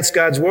it's against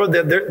God's word,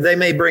 they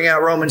may bring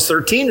out Romans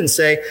 13 and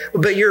say,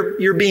 well, but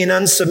you're being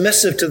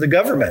unsubmissive to the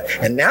government.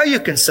 And now you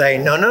can say,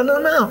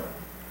 no.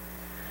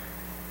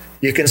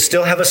 You can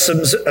still have a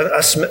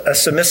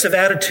submissive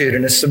attitude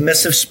and a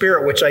submissive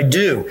spirit, which I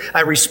do.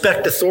 I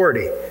respect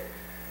authority.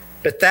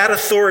 But that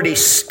authority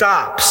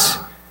stops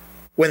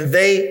when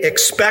they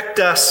expect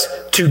us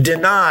to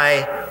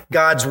deny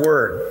God's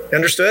word.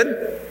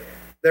 Understood?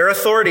 Their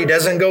authority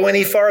doesn't go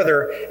any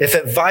farther if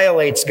it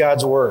violates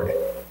God's word.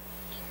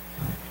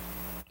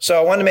 So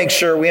I want to make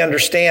sure we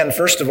understand,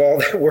 first of all,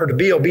 that we're to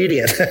be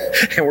obedient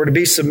and we're to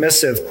be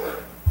submissive.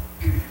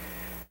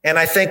 And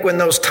I think when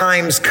those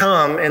times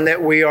come and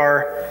that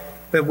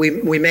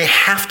we may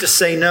have to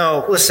say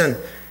no, listen,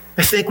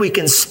 I think we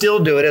can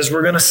still do it, as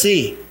we're going to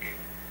see,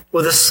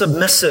 with a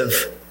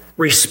submissive,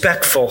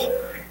 respectful,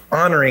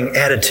 honoring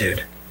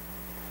attitude.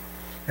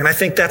 And I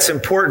think that's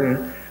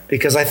important,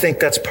 because I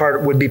think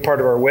would be part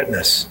of our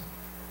witness.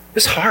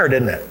 It's hard,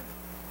 isn't it?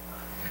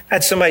 I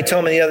had somebody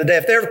tell me the other day,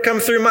 if they ever come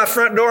through my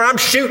front door, I'm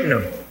shooting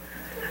them.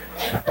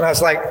 And I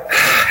was like,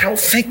 I don't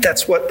think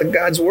that's what the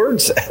God's word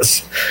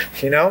says.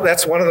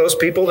 That's one of those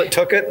people that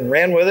took it and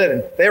ran with it.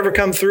 And if they ever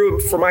come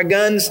through for my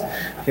guns,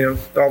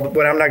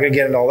 but I'm not going to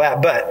get into all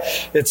that. But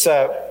it's,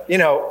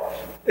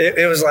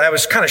 it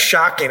was kind of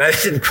shocking. I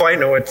didn't quite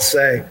know what to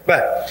say.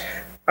 But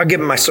I'll give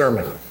them my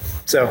sermon.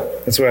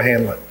 So that's what I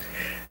handle it.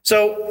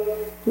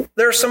 So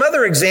there are some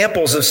other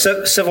examples of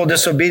civil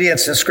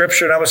disobedience in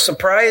Scripture, and I was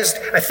surprised.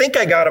 I think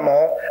I got them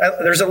all.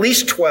 There's at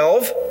least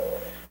 12,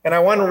 and I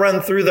want to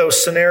run through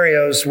those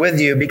scenarios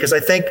with you because I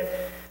think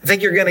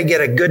you're going to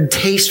get a good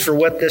taste for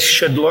what this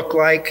should look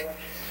like.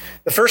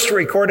 The first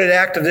recorded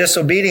act of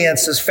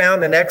disobedience is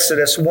found in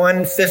Exodus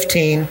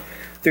 1:15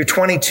 through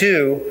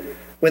 22,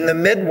 when the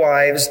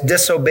midwives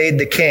disobeyed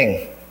the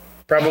king.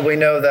 Probably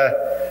know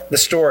the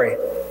story.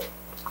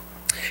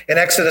 In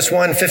Exodus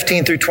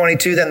 1:15 through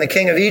 22, then the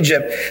king of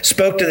Egypt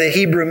spoke to the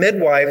Hebrew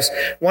midwives,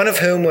 one of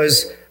whom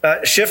was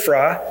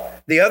Shiphrah,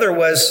 the other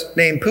was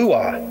named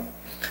Puah.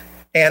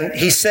 And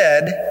he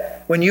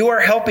said, when you are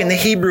helping the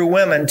Hebrew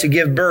women to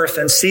give birth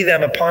and see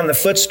them upon the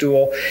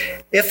footstool,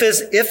 if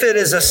it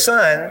is a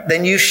son,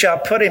 then you shall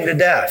put him to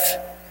death.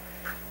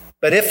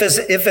 But if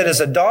it is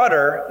a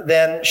daughter,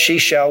 then she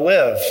shall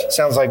live.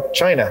 Sounds like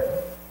China.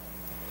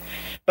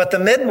 But the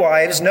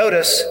midwives,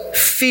 notice,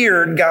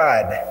 feared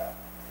God.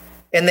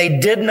 And they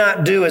did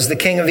not do as the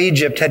king of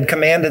Egypt had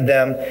commanded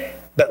them,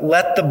 but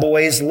let the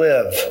boys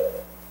live.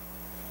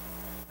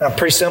 Now,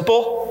 pretty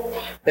simple.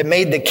 It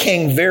made the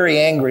king very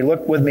angry.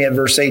 Look with me at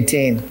verse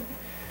 18.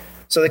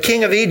 So the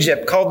king of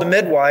Egypt called the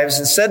midwives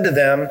and said to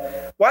them,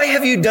 why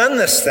have you done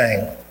this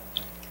thing?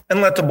 And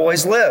let the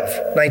boys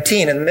live.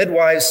 19. And the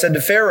midwives said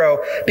to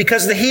Pharaoh,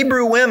 because the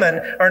Hebrew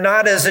women are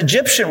not as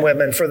Egyptian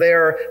women, for they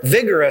are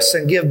vigorous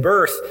and give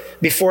birth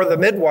before the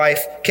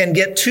midwife can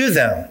get to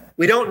them.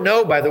 We don't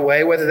know, by the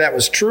way, whether that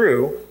was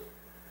true.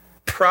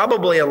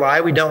 Probably a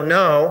lie, we don't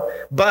know.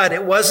 But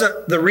it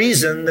wasn't the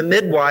reason the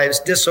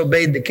midwives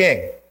disobeyed the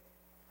king.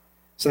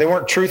 So they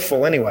weren't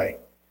truthful anyway,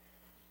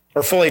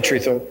 or fully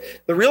truthful.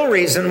 The real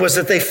reason was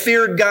that they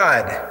feared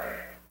God,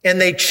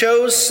 and they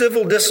chose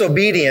civil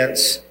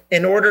disobedience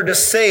in order to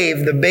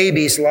save the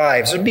babies'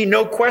 lives. There'd be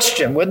no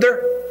question, would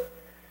there?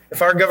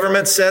 If our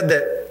government said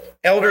that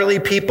elderly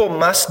people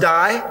must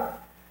die,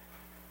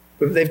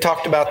 they've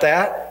talked about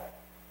that.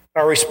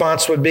 Our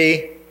response would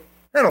be,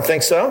 I don't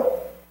think so.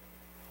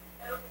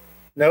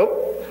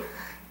 Nope.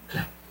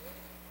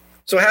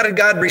 So how did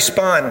God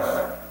respond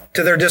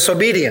to their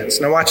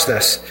disobedience? Now watch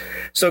this.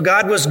 So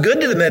God was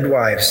good to the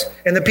midwives,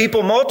 and the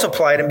people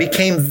multiplied and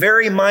became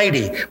very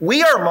mighty.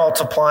 We are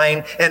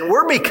multiplying, and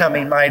we're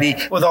becoming mighty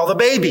with all the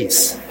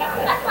babies.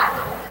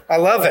 I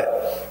love it.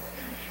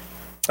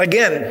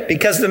 Again,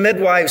 because the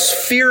midwives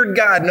feared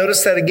God,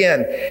 notice that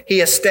again, he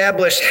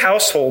established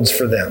households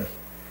for them.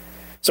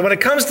 So when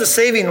it comes to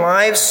saving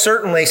lives,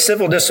 certainly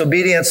civil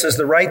disobedience is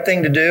the right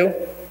thing to do.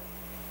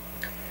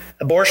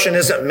 Abortion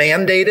isn't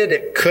mandated.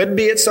 It could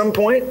be at some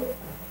point.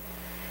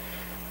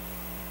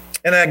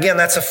 And again,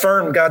 that's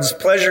affirmed. God's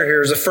pleasure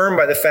here is affirmed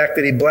by the fact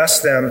that he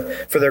blessed them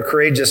for their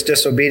courageous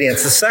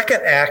disobedience. The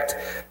second act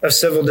of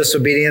civil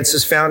disobedience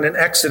is found in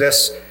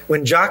Exodus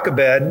when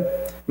Jochebed,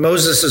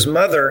 Moses'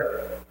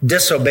 mother,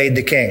 disobeyed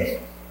the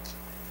king.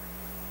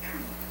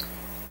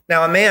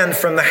 Now a man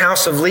from the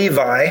house of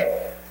Levi,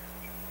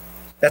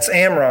 that's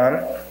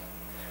Amram,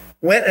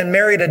 went and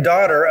married a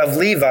daughter of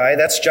Levi,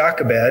 that's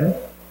Jochebed,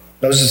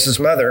 Moses'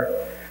 mother.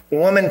 The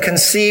woman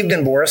conceived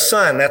and bore a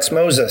son, that's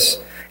Moses.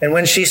 And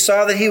when she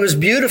saw that he was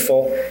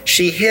beautiful,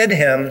 she hid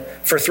him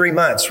for 3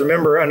 months.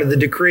 Remember, under the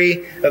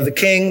decree of the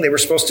king, they were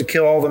supposed to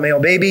kill all the male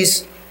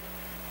babies.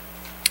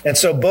 And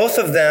so both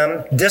of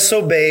them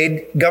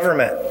disobeyed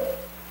government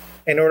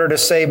in order to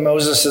save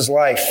Moses'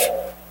 life.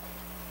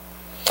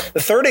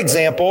 The third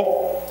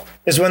example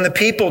is when the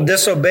people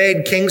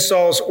disobeyed King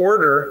Saul's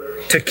order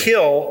to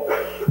kill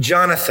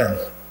Jonathan.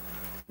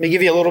 Let me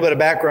give you a little bit of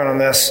background on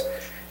this.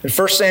 In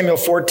 1 Samuel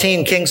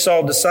 14, King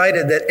Saul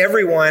decided that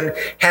everyone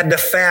had to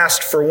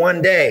fast for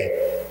 1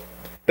 day.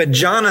 But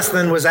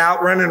Jonathan was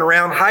out running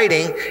around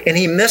hiding, and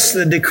he missed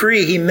the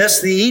decree, he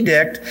missed the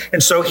edict,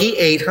 and so he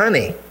ate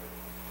honey.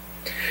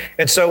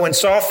 And so when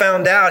Saul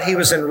found out, he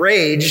was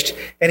enraged,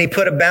 and he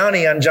put a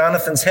bounty on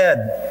Jonathan's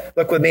head.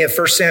 Look with me at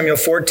 1 Samuel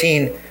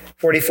 14,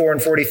 44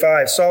 and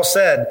 45. Saul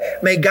said,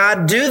 "May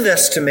God do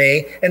this to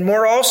me, and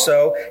more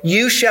also.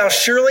 You shall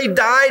surely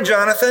die,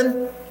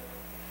 Jonathan."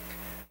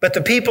 But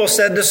the people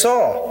said to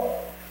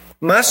Saul,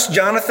 "Must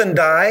Jonathan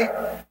die,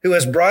 who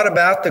has brought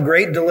about the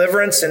great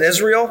deliverance in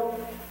Israel?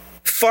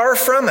 Far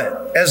from it.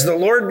 As the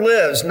Lord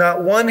lives,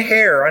 not one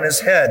hair on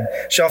his head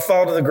shall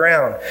fall to the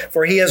ground,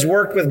 for he has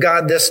worked with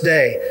God this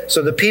day."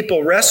 So the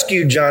people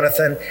rescued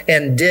Jonathan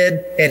and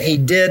he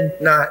did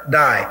not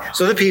die.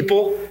 So the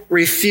people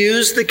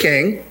refused the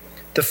king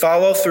to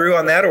follow through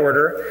on that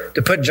order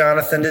to put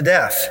Jonathan to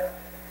death.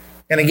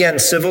 And again,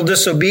 civil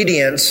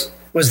disobedience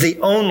was the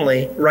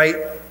only right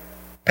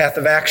path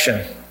of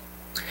action.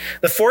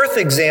 The fourth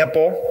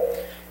example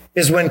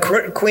is when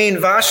Queen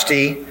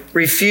Vashti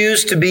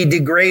refused to be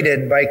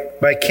degraded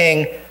by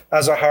King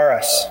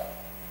Ahasuerus.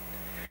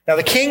 Now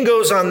the king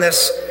goes on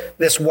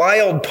this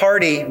wild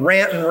party,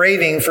 rant and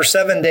raving for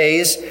 7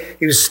 days.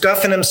 He was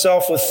stuffing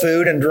himself with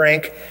food and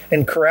drink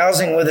and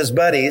carousing with his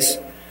buddies.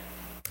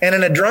 And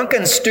in a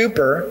drunken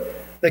stupor,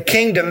 the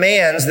king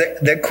demands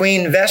that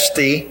Queen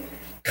Vashti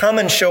come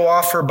and show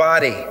off her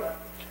body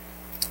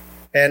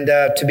and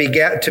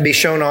to be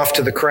shown off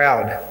to the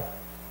crowd.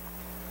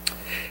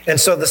 And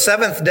so the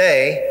 7th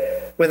day,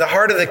 when the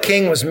heart of the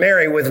king was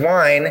merry with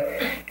wine,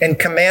 and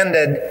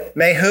commanded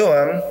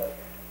Mehuam,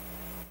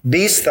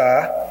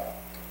 Biztha,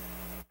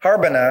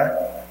 Harbonah,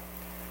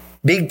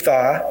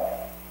 Bigtha,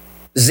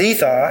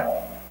 Zetha,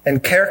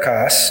 and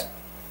Kerkas,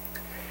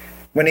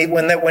 when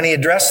he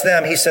addressed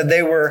them, he said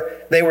they were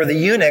the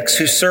eunuchs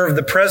who served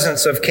the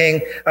presence of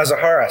King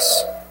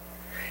Ahasuerus.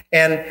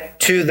 And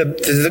to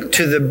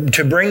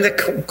bring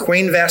the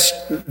Queen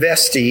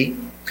Vashti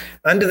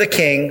unto the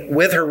king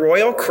with her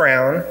royal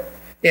crown,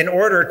 in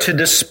order to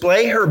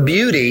display her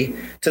beauty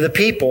to the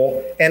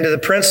people and to the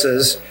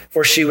princes,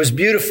 for she was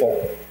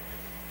beautiful.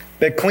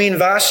 But Queen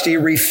Vashti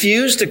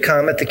refused to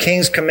come at the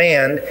king's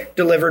command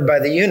delivered by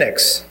the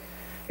eunuchs.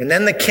 And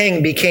then the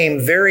king became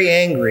very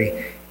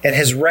angry, and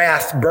his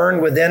wrath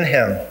burned within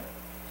him.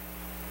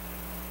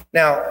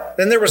 Now,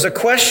 then there was a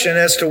question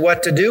as to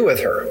what to do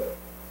with her.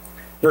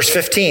 Verse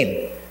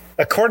 15,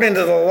 according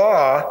to the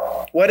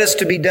law, what is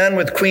to be done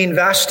with Queen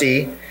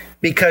Vashti,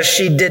 because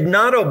she did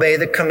not obey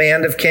the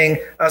command of King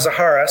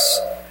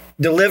Ahasuerus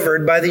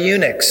delivered by the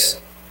eunuchs?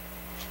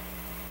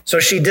 So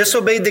she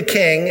disobeyed the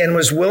king and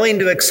was willing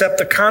to accept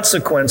the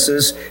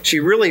consequences. She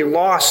really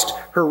lost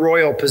her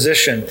royal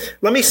position.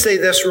 Let me say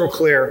this real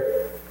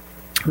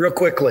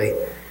quickly.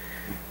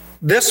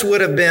 This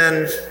would have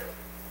been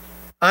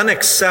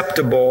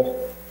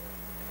unacceptable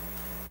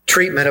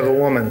treatment of a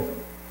woman.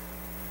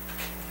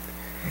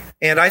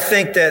 And I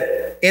think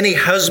that any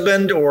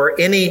husband or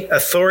any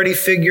authority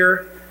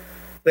figure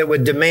that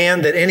would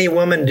demand that any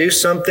woman do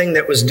something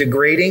that was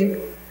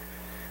degrading,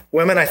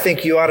 women, I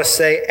think you ought to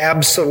say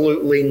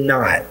absolutely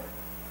not.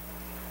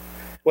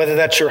 Whether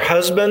that's your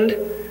husband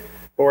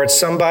or it's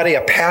somebody,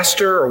 a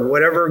pastor or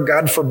whatever,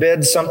 God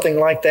forbid, something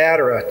like that,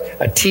 or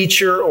a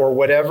teacher or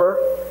whatever.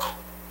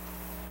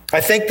 I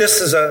think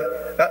this is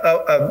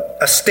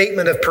a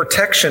statement of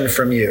protection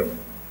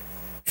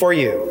for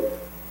you.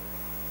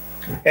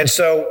 And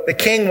so the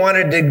king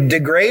wanted to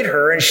degrade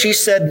her, and she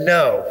said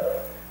no.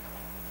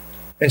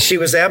 And she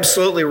was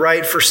absolutely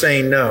right for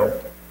saying no.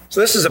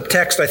 So this is a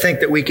text I think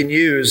that we can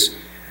use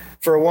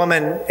for a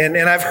woman. And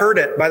I've heard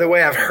it. By the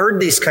way, I've heard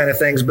these kind of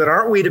things, but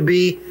aren't we to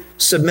be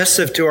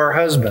submissive to our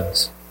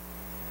husbands?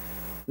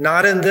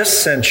 Not in this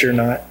sense, you're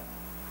not.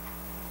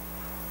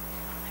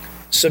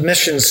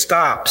 Submission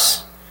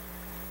stops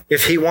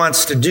if he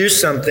wants to do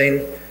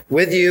something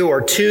with you or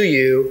to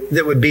you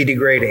that would be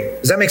degrading.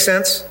 Does that make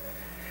sense?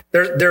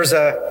 There's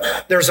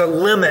a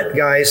limit,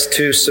 guys,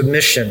 to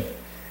submission.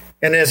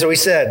 And as we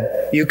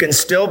said, you can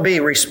still be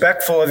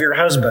respectful of your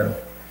husband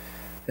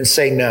and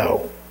say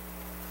no.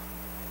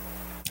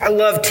 I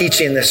love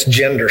teaching this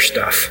gender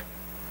stuff.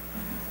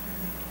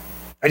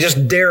 I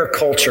just dare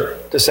culture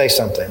to say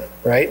something,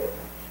 right?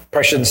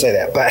 Probably shouldn't say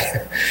that, but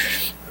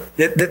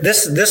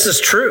this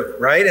is true,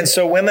 right? And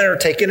so women are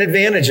taken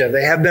advantage of.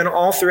 They have been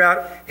all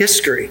throughout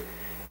history.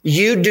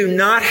 You do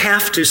not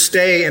have to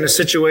stay in a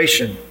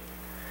situation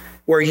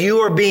where you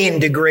are being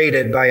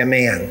degraded by a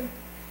man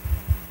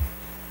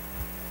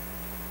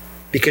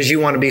because you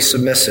want to be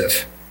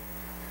submissive.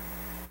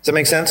 Does that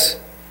make sense?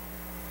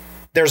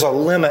 There's a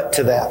limit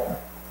to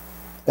that.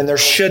 And there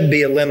should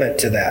be a limit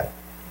to that.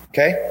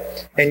 Okay?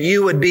 And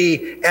you would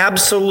be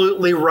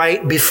absolutely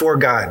right before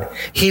God.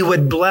 He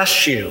would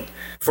bless you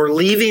for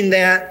leaving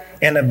that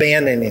and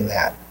abandoning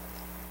that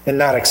and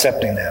not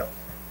accepting that.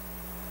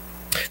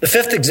 The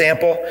fifth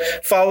example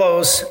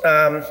follows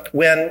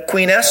when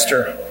Queen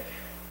Esther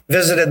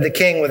visited the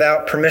king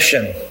without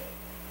permission.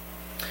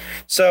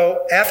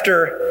 So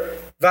after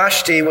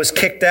Vashti was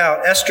kicked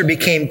out, Esther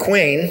became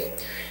queen.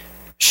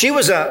 She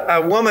was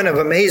a woman of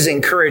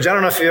amazing courage. I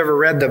don't know if you ever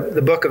read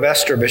the book of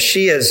Esther, but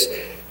she is,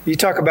 you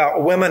talk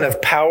about women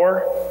of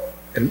power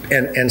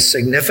and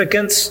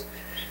significance.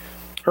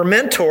 Her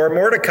mentor,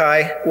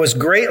 Mordecai, was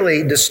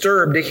greatly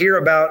disturbed to hear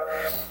about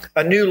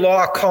a new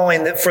law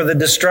calling for the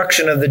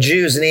destruction of the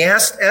Jews, and he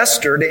asked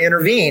Esther to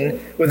intervene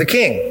with the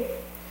king.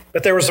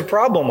 But there was a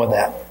problem with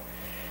that.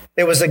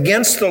 It was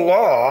against the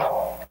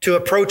law to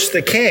approach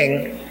the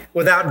king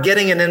without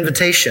getting an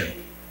invitation.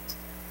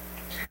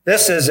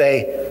 This is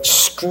a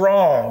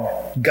strong,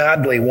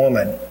 godly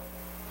woman.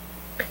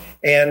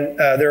 And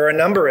there are a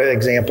number of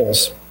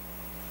examples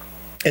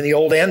in the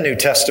Old and New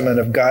Testament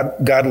of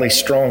godly,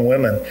 strong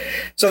women.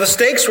 So the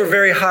stakes were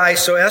very high.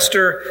 So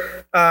Esther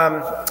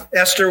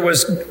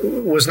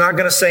was not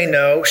going to say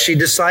no. She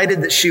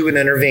decided that she would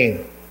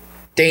intervene.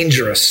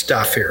 Dangerous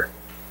stuff here.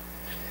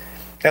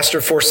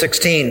 Esther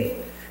 4:16.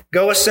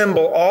 Go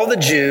assemble all the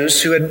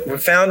Jews who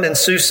had found in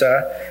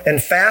Susa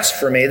and fast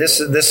for me. This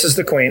is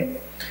the queen.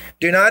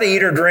 Do not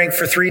eat or drink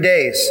for 3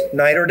 days,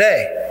 night or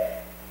day.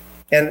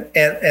 And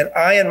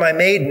I and my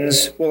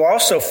maidens will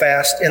also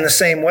fast in the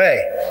same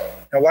way.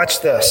 Now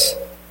watch this.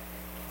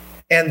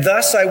 And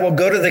thus I will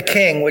go to the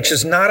king, which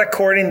is not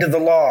according to the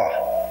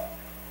law.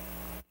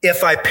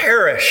 If I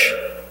perish,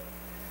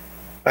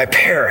 I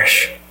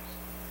perish.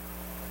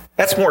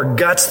 That's more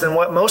guts than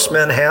what most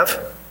men have.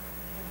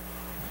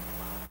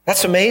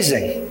 That's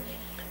amazing.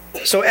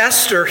 So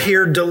Esther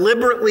here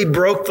deliberately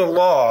broke the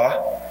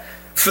law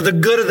for the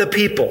good of the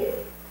people.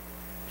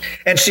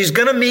 And she's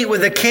going to meet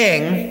with the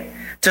king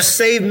to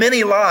save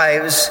many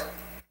lives.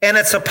 And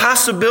it's a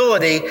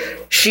possibility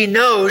she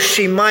knows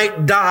she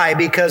might die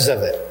because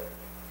of it.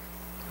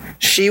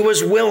 She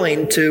was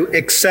willing to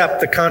accept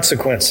the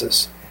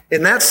consequences.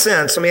 In that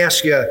sense, let me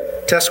ask you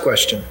a test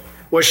question.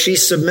 Was she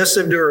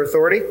submissive to her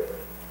authority?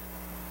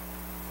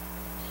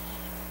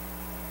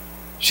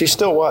 She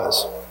still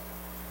was.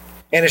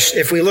 And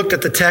if we looked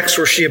at the text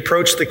where she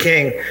approached the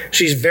king,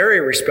 she's very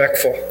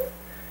respectful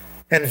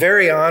and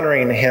very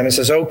honoring to him and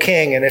says, "O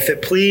king, and if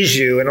it please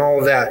you," and all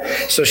of that.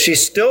 So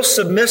she's still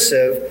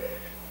submissive,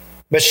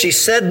 but she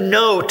said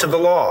no to the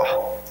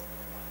law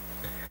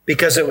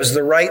because it was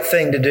the right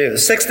thing to do. The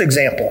sixth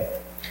example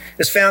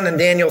is found in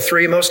Daniel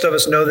 3. Most of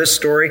us know this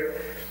story.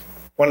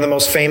 One of the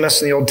most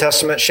famous in the Old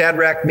Testament.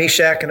 Shadrach,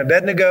 Meshach, and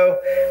Abednego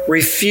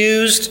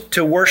refused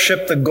to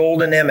worship the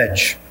golden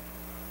image.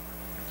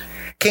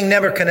 King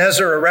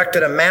Nebuchadnezzar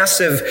erected a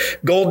massive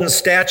golden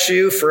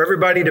statue for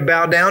everybody to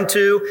bow down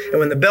to. And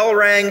when the bell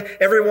rang,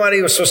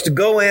 everybody was supposed to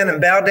go in and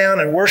bow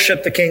down and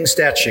worship the king's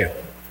statue.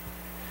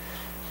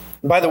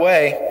 By the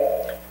way,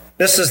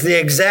 this is the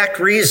exact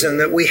reason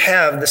that we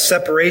have the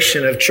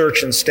separation of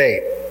church and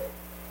state.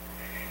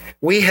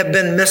 We have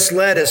been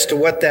misled as to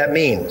what that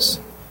means.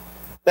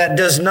 That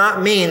does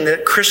not mean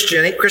that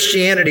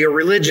Christianity or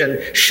religion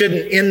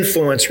shouldn't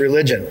influence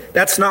religion.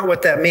 That's not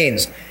what that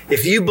means.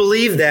 If you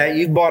believe that,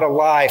 you've bought a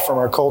lie from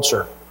our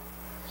culture.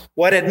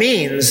 What it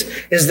means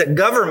is that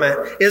government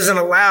isn't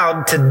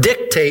allowed to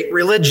dictate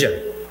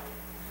religion.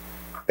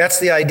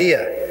 That's the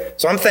idea.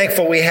 So I'm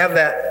thankful we have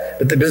that,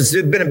 but it's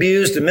been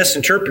abused and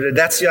misinterpreted.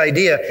 That's the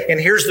idea. And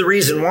here's the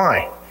reason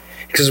why.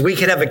 Because we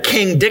could have a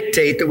king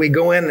dictate that we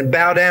go in and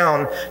bow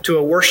down to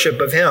a worship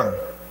of him.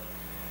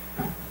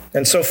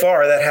 And so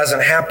far, that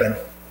hasn't happened.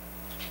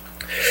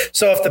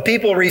 So if the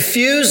people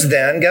refuse,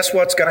 then guess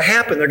what's going to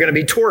happen? They're going to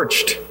be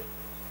torched.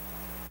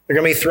 They're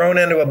going to be thrown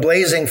into a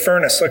blazing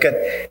furnace. Look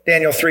at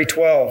Daniel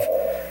 3:12.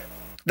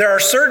 There are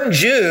certain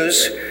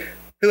Jews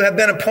who have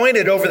been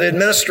appointed over the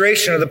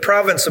administration of the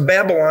province of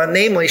Babylon,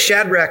 namely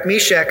Shadrach,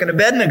 Meshach, and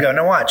Abednego.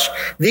 Now watch.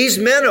 These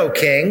men, O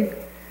king,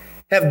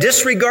 have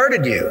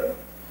disregarded you.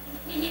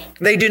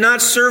 They do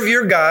not serve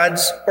your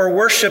gods or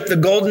worship the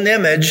golden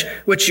image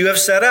which you have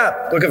set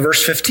up. Look at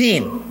verse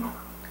 15.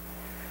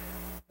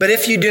 But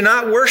if you do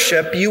not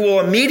worship, you will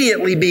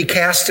immediately be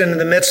cast into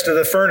the midst of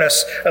the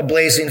furnace of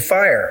blazing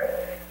fire.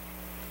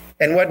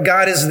 And what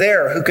God is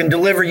there who can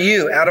deliver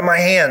you out of my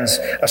hands?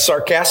 A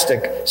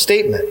sarcastic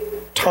statement,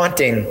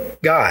 taunting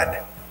God.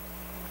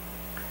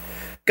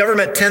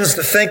 Government tends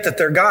to think that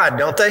they're God,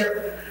 don't they?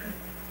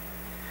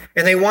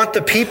 And they want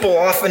the people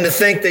often to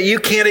think that you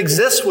can't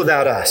exist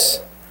without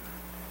us.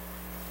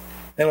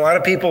 And a lot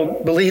of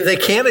people believe they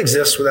can't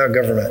exist without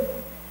government.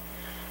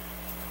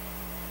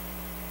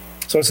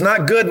 So it's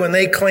not good when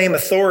they claim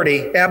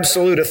authority,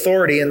 absolute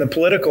authority in the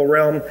political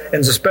realm,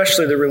 and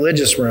especially the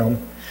religious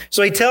realm.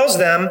 So he tells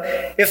them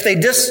if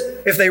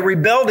they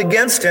rebelled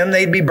against him,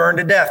 they'd be burned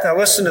to death. Now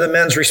listen to the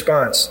men's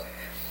response.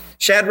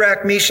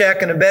 Shadrach,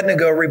 Meshach, and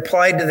Abednego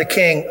replied to the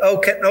king,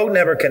 O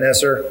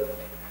Nebuchadnezzar,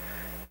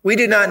 we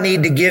do not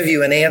need to give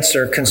you an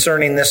answer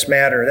concerning this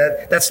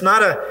matter. That's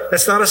not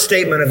a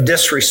statement of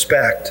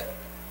disrespect.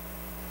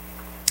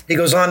 He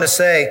goes on to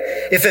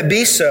say, if it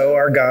be so,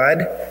 our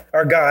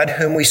God,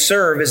 whom we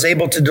serve, is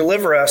able to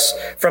deliver us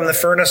from the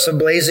furnace of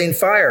blazing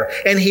fire,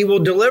 and he will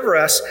deliver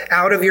us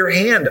out of your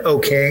hand, O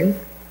king.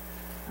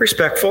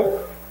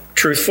 Respectful,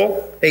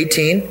 truthful,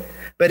 18.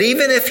 But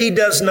even if he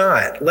does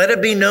not, let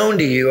it be known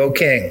to you, O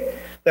king,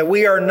 that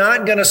we are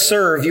not going to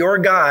serve your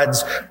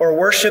gods or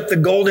worship the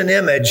golden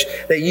image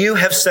that you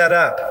have set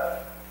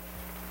up.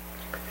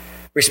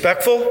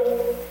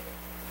 Respectful?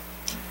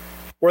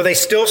 Were they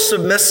still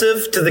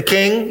submissive to the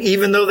king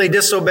even though they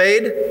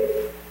disobeyed?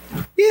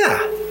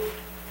 Yeah.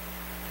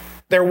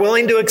 They're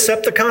willing to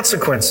accept the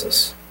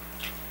consequences.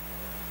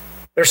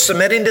 They're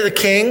submitting to the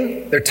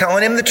king. They're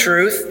telling him the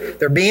truth.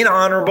 They're being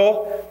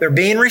honorable. They're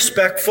being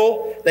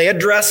respectful. They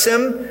address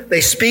him.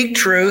 They speak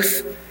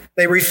truth.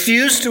 They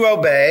refuse to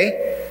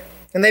obey.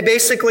 And they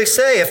basically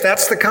say, if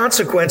that's the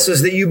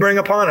consequences that you bring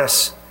upon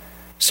us,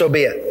 so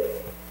be it.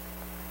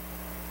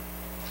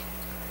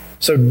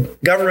 So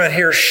government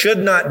here should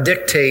not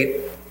dictate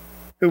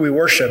who we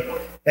worship.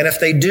 And if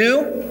they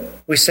do,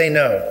 we say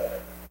no,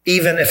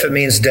 even if it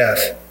means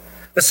death.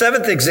 The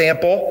seventh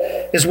example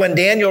is when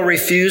Daniel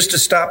refused to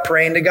stop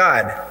praying to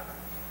God.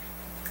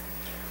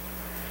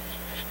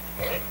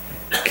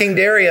 King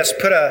Darius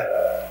put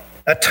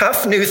a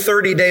tough new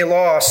 30-day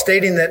law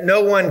stating that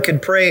no one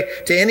could pray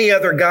to any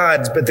other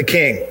gods but the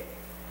king.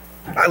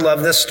 I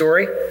love this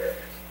story.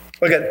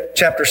 Look at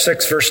chapter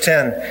 6, verse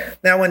 10.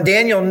 Now, when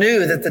Daniel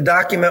knew that the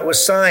document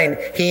was signed,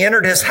 he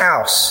entered his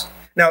house.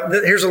 Now,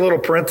 here's a little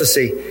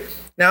parenthesis.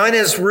 Now, in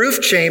his roof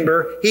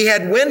chamber, he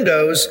had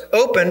windows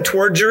open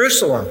toward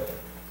Jerusalem.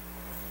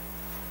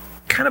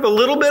 Kind of a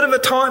little bit of a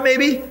taunt,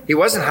 maybe. He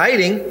wasn't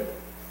hiding.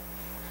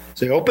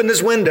 So he opened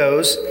his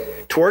windows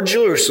toward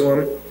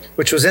Jerusalem,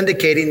 which was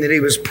indicating that he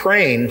was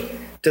praying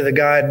to the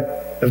God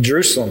of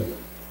Jerusalem.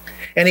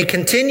 And he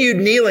continued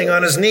kneeling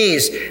on his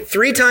knees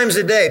 3 times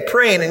a day,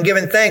 praying and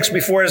giving thanks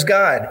before his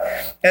God,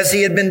 as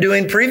he had been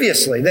doing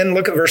previously. Then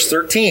look at verse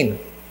 13.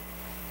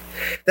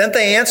 Then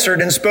they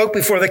answered and spoke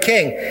before the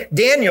king.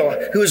 Daniel,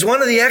 who is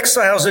one of the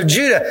exiles of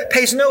Judah,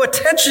 pays no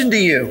attention to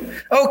you,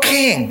 O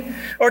king,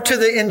 or to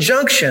the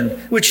injunction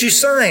which you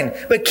signed,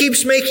 but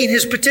keeps making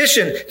his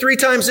petition 3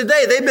 times a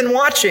day. They've been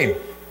watching.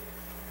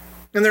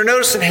 And they're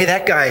noticing, hey,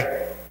 that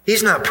guy,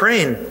 he's not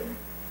praying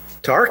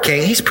to our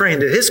king. He's praying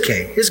to his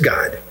king, his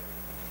God.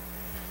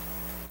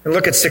 And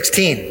look at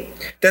 16.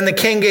 Then the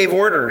king gave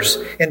orders,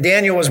 and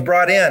Daniel was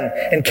brought in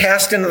and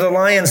cast into the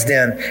lion's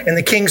den. And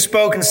the king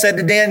spoke and said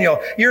to Daniel,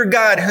 your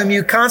God, whom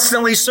you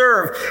constantly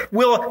serve,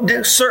 will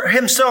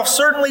himself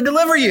certainly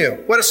deliver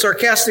you. What a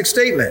sarcastic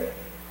statement.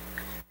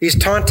 He's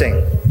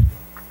taunting.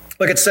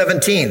 Look at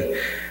 17.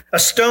 A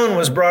stone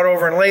was brought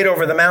over and laid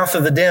over the mouth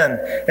of the den,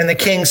 and the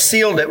king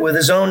sealed it with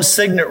his own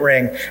signet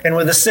ring and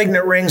with the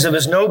signet rings of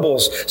his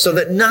nobles, so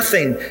that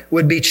nothing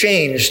would be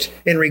changed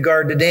in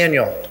regard to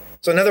Daniel.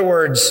 So in other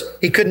words,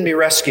 he couldn't be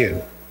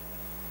rescued.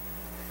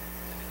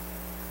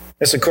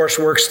 This, of course,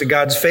 works to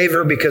God's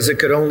favor because it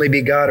could only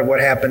be God of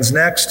what happens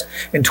next.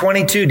 In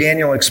 22,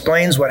 Daniel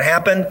explains what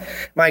happened.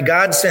 My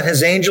God sent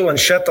his angel and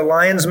shut the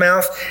lion's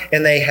mouth,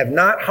 and they have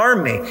not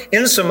harmed me,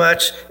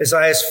 insomuch as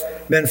I have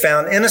been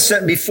found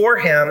innocent before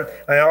him.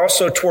 I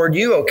also toward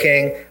you, O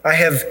king, I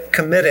have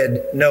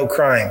committed no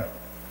crime.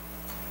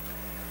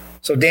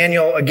 So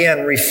Daniel,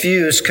 again,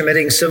 refused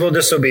committing civil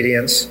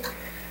disobedience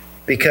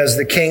because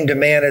the king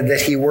demanded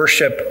that he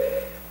worship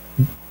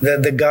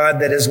the God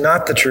that is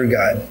not the true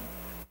God.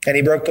 And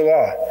he broke the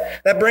law.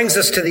 That brings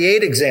us to the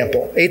eighth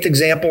example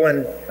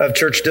of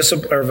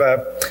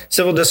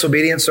civil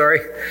disobedience.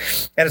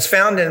 And it's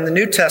found in the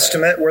New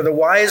Testament, where the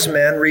wise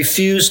men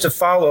refused to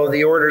follow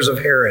the orders of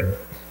Herod.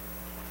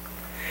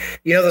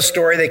 You know the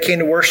story. They came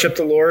to worship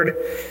the Lord,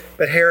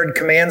 but Herod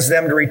commands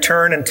them to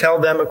return and tell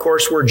them, of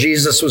course, where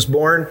Jesus was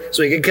born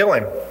so he could kill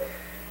him.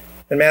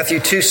 And Matthew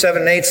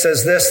 2:7-8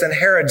 says this, then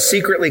Herod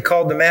secretly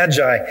called the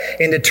Magi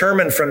and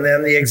determined from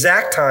them the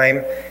exact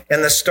time,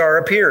 and the star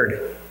appeared.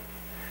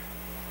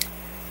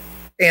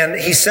 And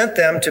he sent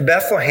them to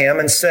Bethlehem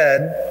and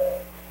said,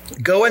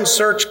 go and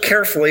search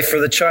carefully for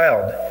the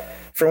child.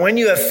 For when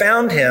you have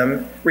found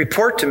him,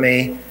 report to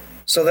me,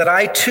 so that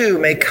I too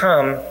may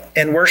come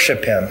and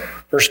worship him.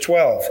 Verse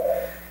 12.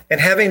 And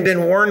having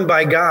been warned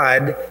by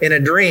God in a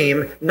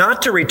dream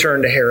not to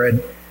return to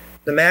Herod,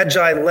 the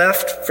Magi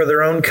left for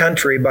their own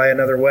country by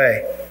another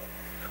way.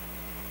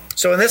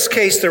 So in this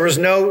case, there was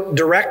no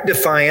direct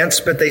defiance,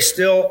 but they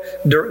still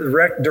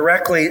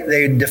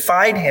they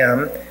defied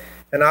him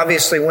and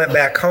obviously went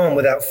back home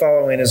without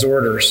following his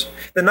orders.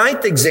 The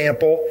ninth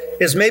example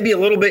is maybe a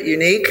little bit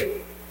unique,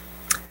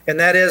 and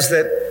that is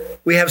that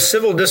we have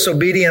civil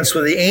disobedience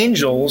with the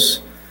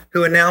angels,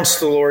 who announced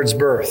the Lord's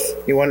birth.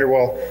 You wonder,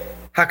 well,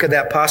 how could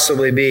that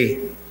possibly be?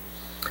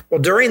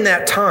 Well, during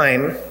that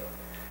time,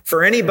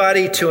 for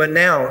anybody to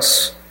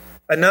announce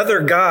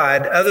another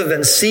god other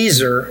than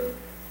Caesar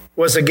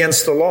was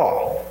against the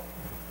law.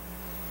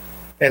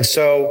 And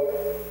so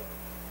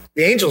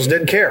the angels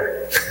didn't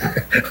care.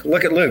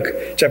 Look at Luke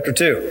chapter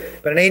 2.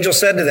 But an angel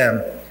said to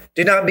them,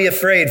 "Do not be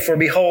afraid, for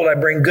behold, I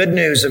bring good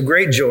news of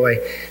great joy,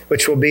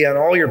 which will be on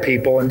all your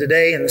people. And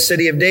today in the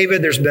city of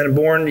David, there's been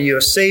born to you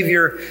a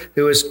Savior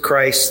who is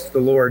Christ the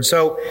Lord."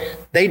 So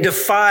they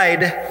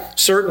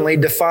certainly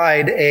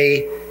defied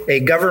a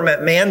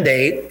government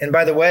mandate. And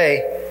by the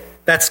way,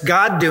 that's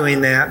God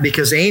doing that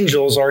because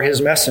angels are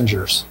his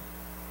messengers.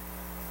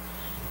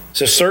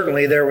 So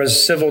certainly there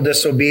was civil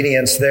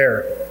disobedience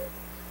there.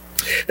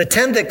 The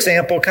 10th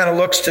example kind of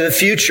looks to the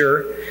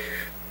future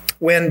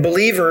when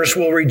believers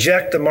will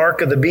reject the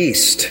mark of the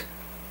beast.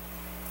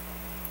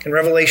 In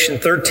Revelation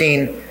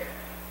 13,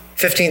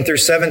 15 through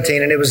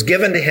 17, "And it was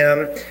given to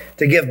him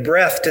to give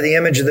breath to the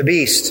image of the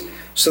beast,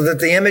 so that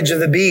the image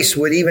of the beast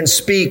would even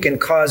speak and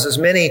cause as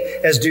many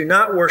as do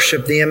not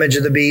worship the image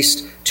of the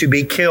beast to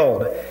be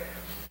killed."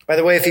 By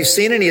the way, if you've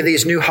seen any of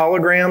these new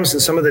holograms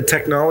and some of the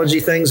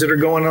technology things that are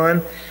going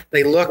on,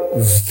 they look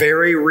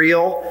very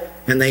real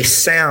and they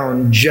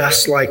sound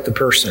just like the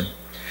person.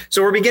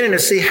 So we're beginning to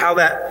see how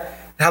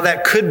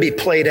that could be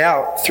played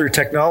out through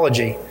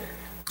technology.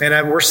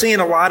 And we're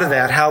seeing a lot of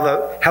that,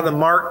 how the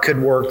mark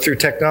could work through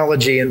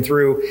technology and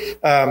through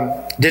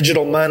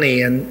digital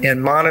money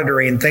and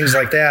monitoring and things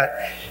like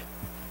that.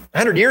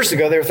 100 years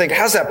ago, they were thinking,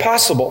 how's that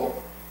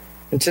possible?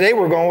 And today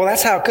we're going, well,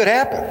 that's how it could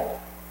happen.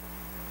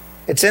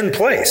 It's in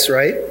place,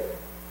 right?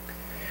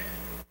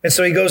 And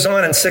so he goes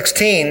on in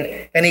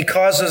 16, "And he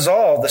causes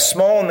all, the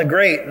small and the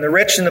great, and the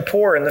rich and the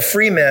poor, and the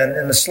free men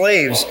and the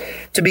slaves,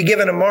 to be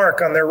given a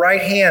mark on their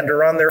right hand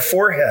or on their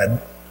forehead.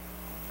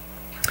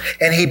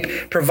 And he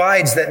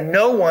provides that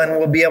no one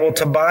will be able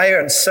to buy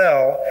and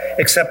sell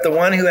except the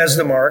one who has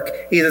the mark,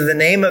 either the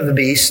name of the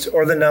beast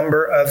or the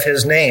number of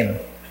his name."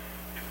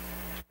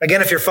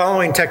 Again, if you're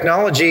following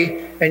technology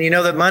and you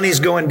know that money's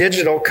going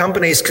digital,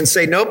 companies can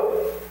say, nope,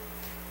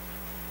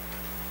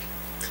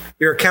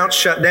 your account's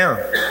shut down.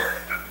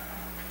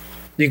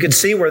 You could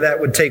see where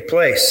that would take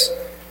place.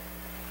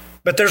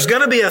 But there's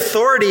going to be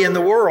authority in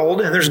the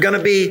world, and there's going to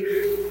be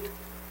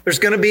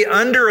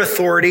under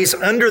authorities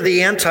under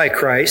the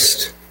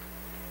Antichrist,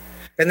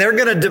 and they're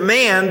going to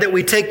demand that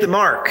we take the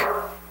mark.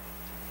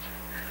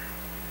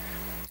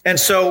 And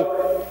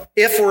so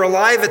if we're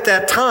alive at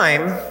that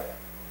time,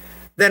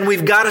 then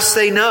we've got to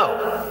say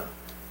no,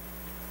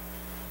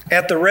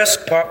 at the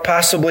risk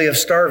possibly of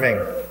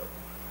starving.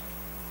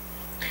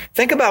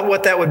 Think about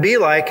what that would be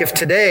like if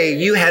today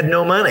you had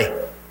no money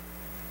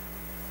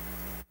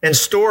and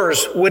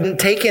stores wouldn't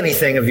take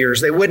anything of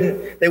yours. They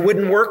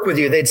wouldn't work with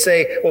you. They'd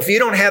say, well, if you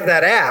don't have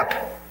that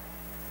app,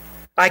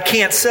 I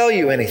can't sell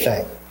you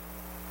anything.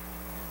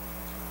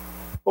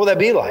 What would that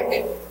be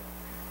like?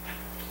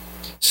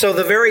 So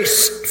the very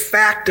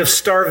fact of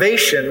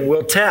starvation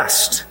will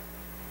test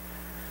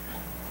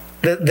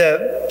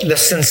the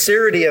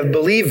sincerity of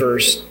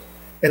believers,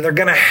 and they're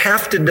going to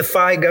have to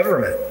defy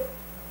government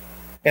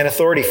and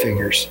authority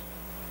figures.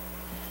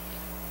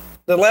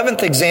 The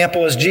 11th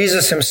example is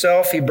Jesus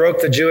himself. He broke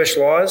the Jewish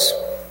laws.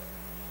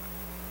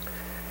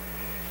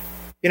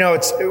 We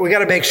got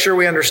to make sure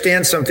we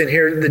understand something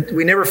here. That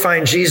we never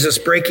find Jesus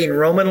breaking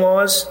Roman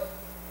laws,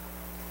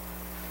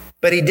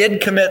 but he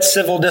did commit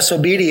civil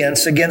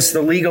disobedience against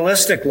the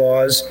legalistic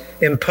laws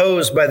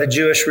imposed by the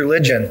Jewish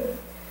religion.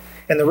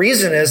 And the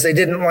reason is they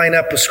didn't line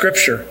up with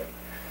Scripture.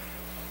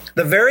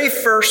 The very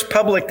first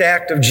public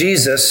act of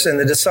Jesus and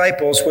the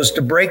disciples was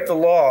to break the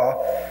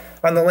law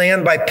on the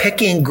land by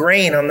picking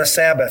grain on the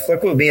Sabbath.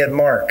 Look what would be at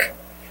Mark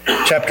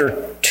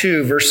chapter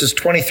 2, verses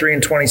 23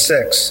 and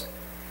 26.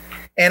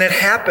 "And it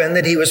happened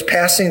that he was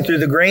passing through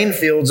the grain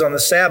fields on the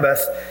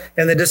Sabbath,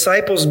 and the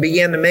disciples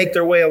began to make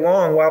their way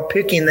along while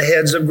picking the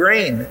heads of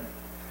grain.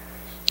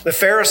 The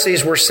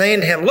Pharisees were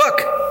saying to him,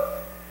 'Look,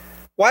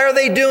 why are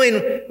they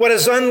doing what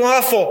is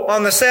unlawful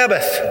on the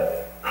Sabbath?'"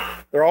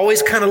 They're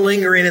always kind of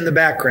lingering in the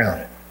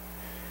background.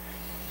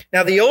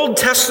 Now, the Old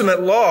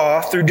Testament law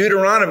through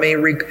Deuteronomy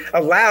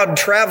allowed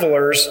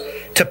travelers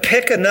to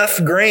pick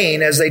enough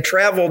grain as they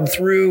traveled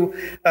through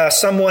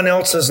someone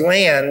else's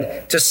land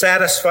to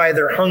satisfy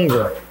their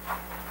hunger.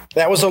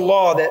 That was a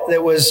law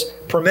that was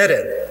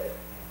permitted.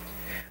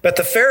 But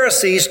the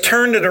Pharisees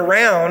turned it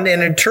around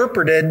and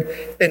interpreted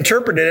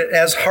it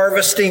as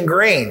harvesting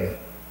grain.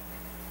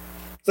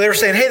 So they were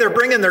saying, hey, they're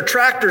bringing their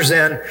tractors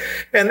in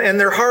and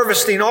they're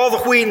harvesting all the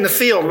wheat in the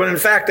field, when in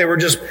fact they were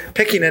just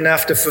picking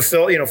enough to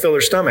fill their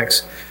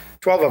stomachs.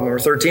 12 of them or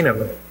 13 of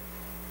them.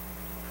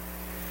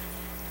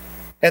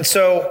 And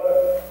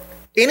so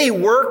any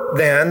work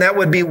then, that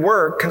would be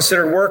work,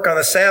 considered work on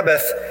the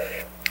Sabbath,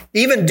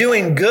 even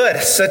doing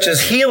good, such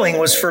as healing,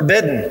 was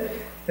forbidden.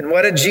 And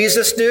what did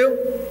Jesus do?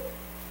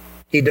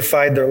 He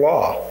defied their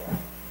law.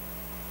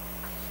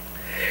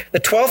 The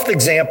 12th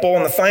example,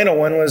 and the final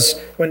one, was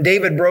when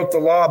David broke the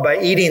law by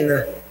eating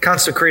the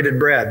consecrated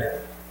bread.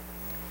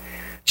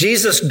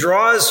 Jesus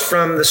draws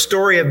from the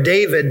story of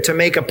David to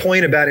make a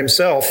point about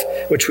himself,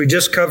 which we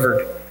just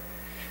covered.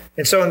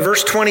 And so in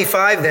verse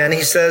 25 then,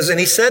 he says, and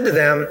he said to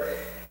them,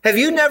 have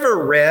you never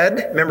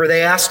read? Remember,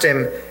 they asked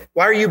him,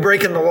 why are you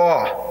breaking the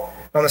law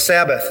on the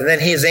Sabbath? And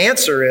then his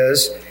answer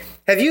is,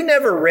 have you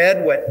never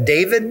read what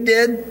David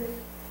did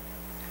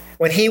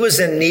when he was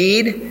in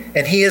need and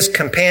he and his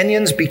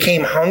companions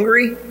became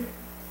hungry?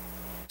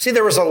 See,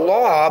 there was a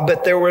law,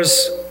 but there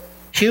was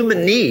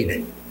human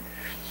need.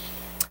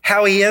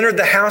 How he entered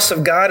the house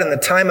of God in the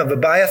time of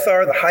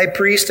Abiathar, the high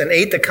priest, and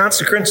ate the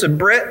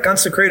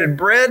consecrated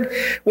bread,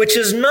 which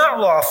is not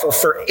lawful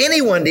for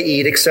anyone to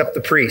eat except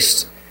the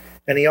priest.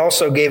 And he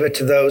also gave it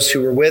to those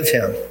who were with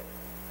him.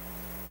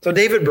 So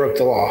David broke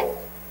the law.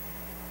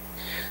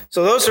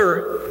 So those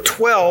are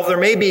 12. There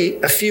may be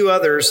a few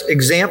others,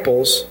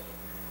 examples,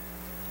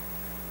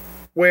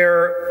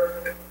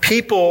 where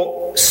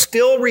people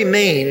still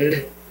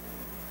remained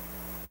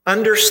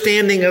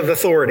understanding of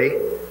authority.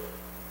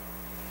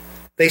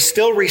 They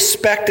still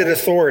respected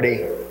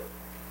authority,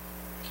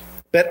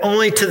 but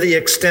only to the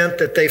extent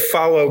that they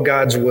follow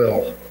God's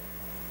will.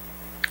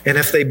 And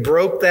if they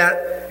broke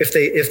that,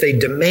 if they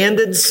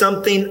demanded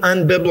something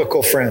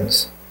unbiblical,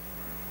 friends,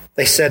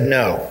 they said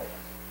no.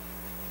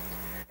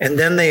 And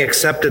then they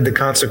accepted the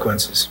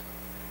consequences.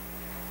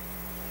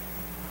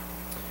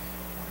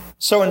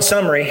 So in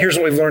summary, here's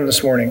what we've learned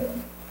this morning.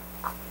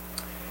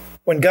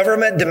 When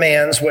government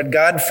demands what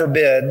God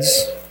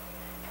forbids,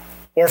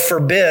 or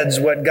forbids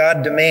what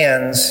God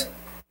demands,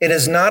 it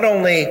is not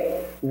only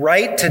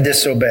right to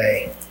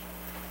disobey,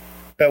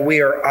 but we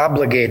are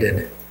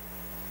obligated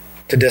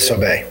to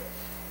disobey.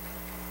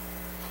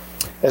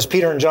 As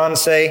Peter and John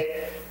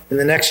say in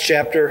the next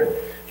chapter,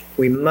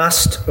 we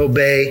must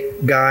obey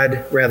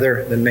God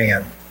rather than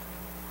man.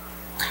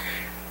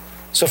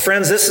 So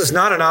friends, this is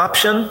not an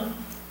option.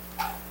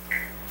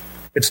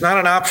 It's not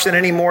an option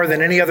any more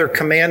than any other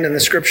command in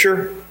the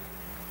Scripture.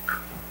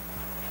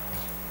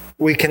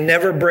 We can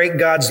never break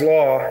God's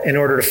law in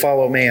order to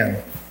follow man.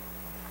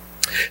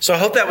 So I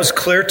hope that was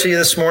clear to you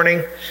this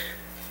morning.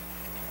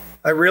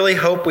 I really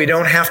hope we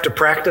don't have to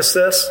practice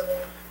this.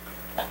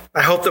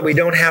 I hope that we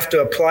don't have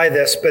to apply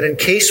this, but in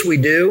case we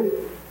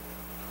do,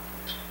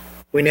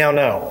 we now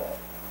know.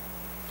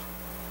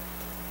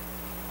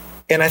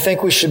 And I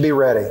think we should be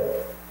ready.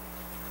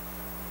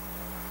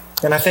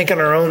 And I think in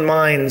our own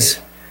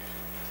minds,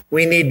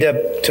 we need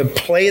to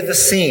play the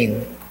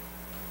scene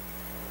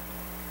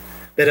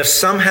that if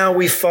somehow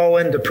we fall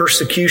into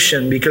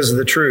persecution because of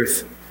the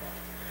truth,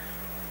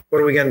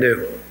 what are we going to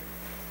do?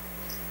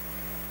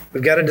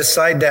 We've got to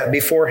decide that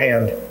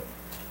beforehand.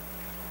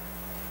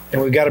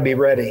 And we've got to be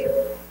ready.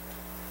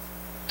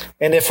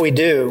 And if we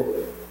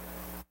do,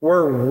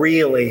 we're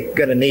really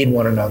going to need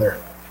one another.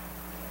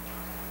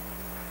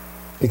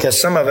 Because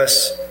some of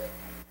us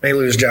may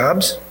lose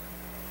jobs,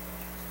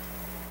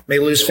 may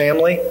lose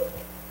family.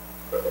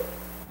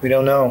 We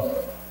don't know.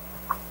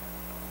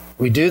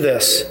 We do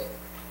this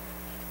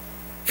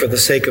for the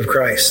sake of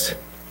Christ.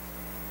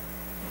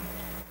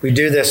 We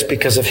do this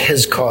because of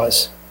His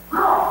cause.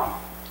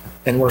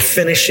 And we're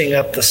finishing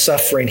up the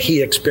suffering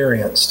He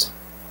experienced,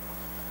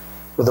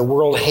 with the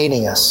world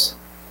hating us,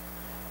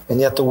 and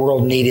yet the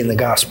world needing the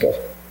gospel.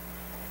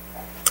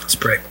 Let's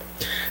pray.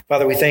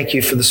 Father, we thank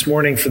you for this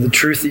morning, for the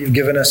truth that you've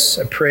given us.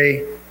 I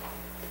pray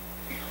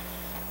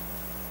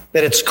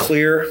that it's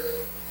clear.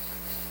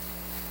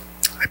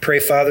 I pray,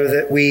 Father,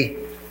 that we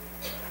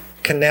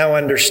can now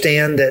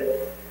understand that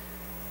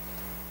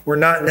we're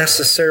not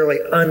necessarily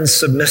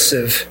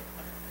unsubmissive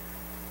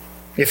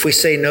if we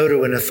say no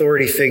to an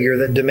authority figure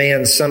that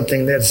demands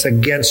something that's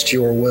against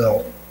your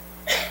will.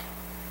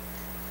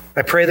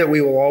 I pray that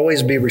we will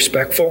always be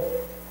respectful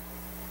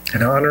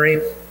and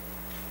honoring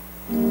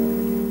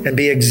and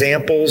be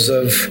examples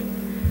of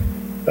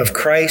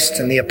Christ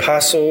and the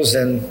apostles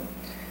and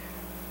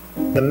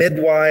the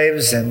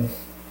midwives and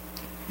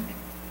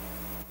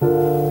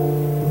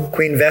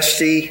Queen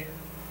Vashti,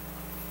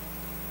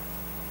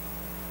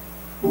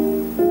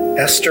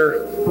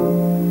 Esther.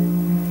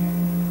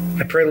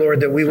 I pray,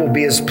 Lord, that we will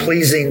be as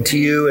pleasing to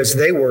you as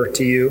they were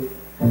to you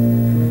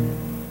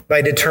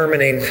by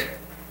determining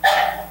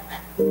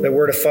that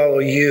we're to follow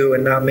you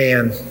and not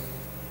man,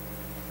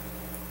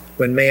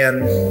 when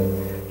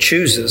man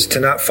chooses to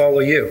not follow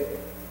you.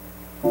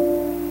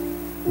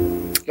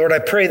 Lord, I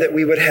pray that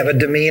we would have a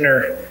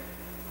demeanor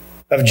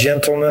of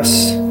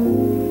gentleness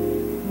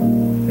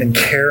and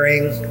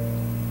caring.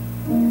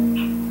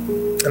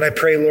 And I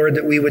pray, Lord,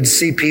 that we would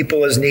see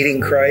people as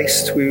needing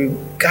Christ. We've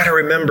got to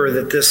remember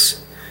that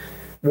this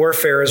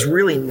warfare is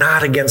really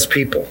not against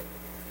people.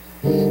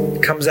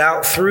 It comes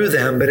out through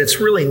them, but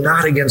it's really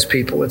not against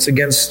people. It's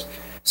against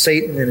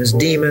Satan and his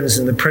demons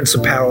and the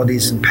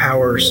principalities and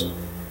powers.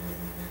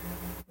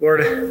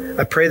 Lord,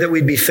 I pray that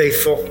we'd be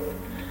faithful,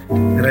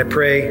 and I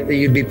pray that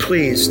you'd be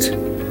pleased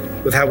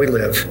with how we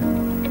live.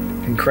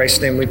 In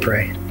Christ's name we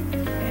pray.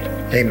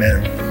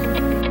 Amen.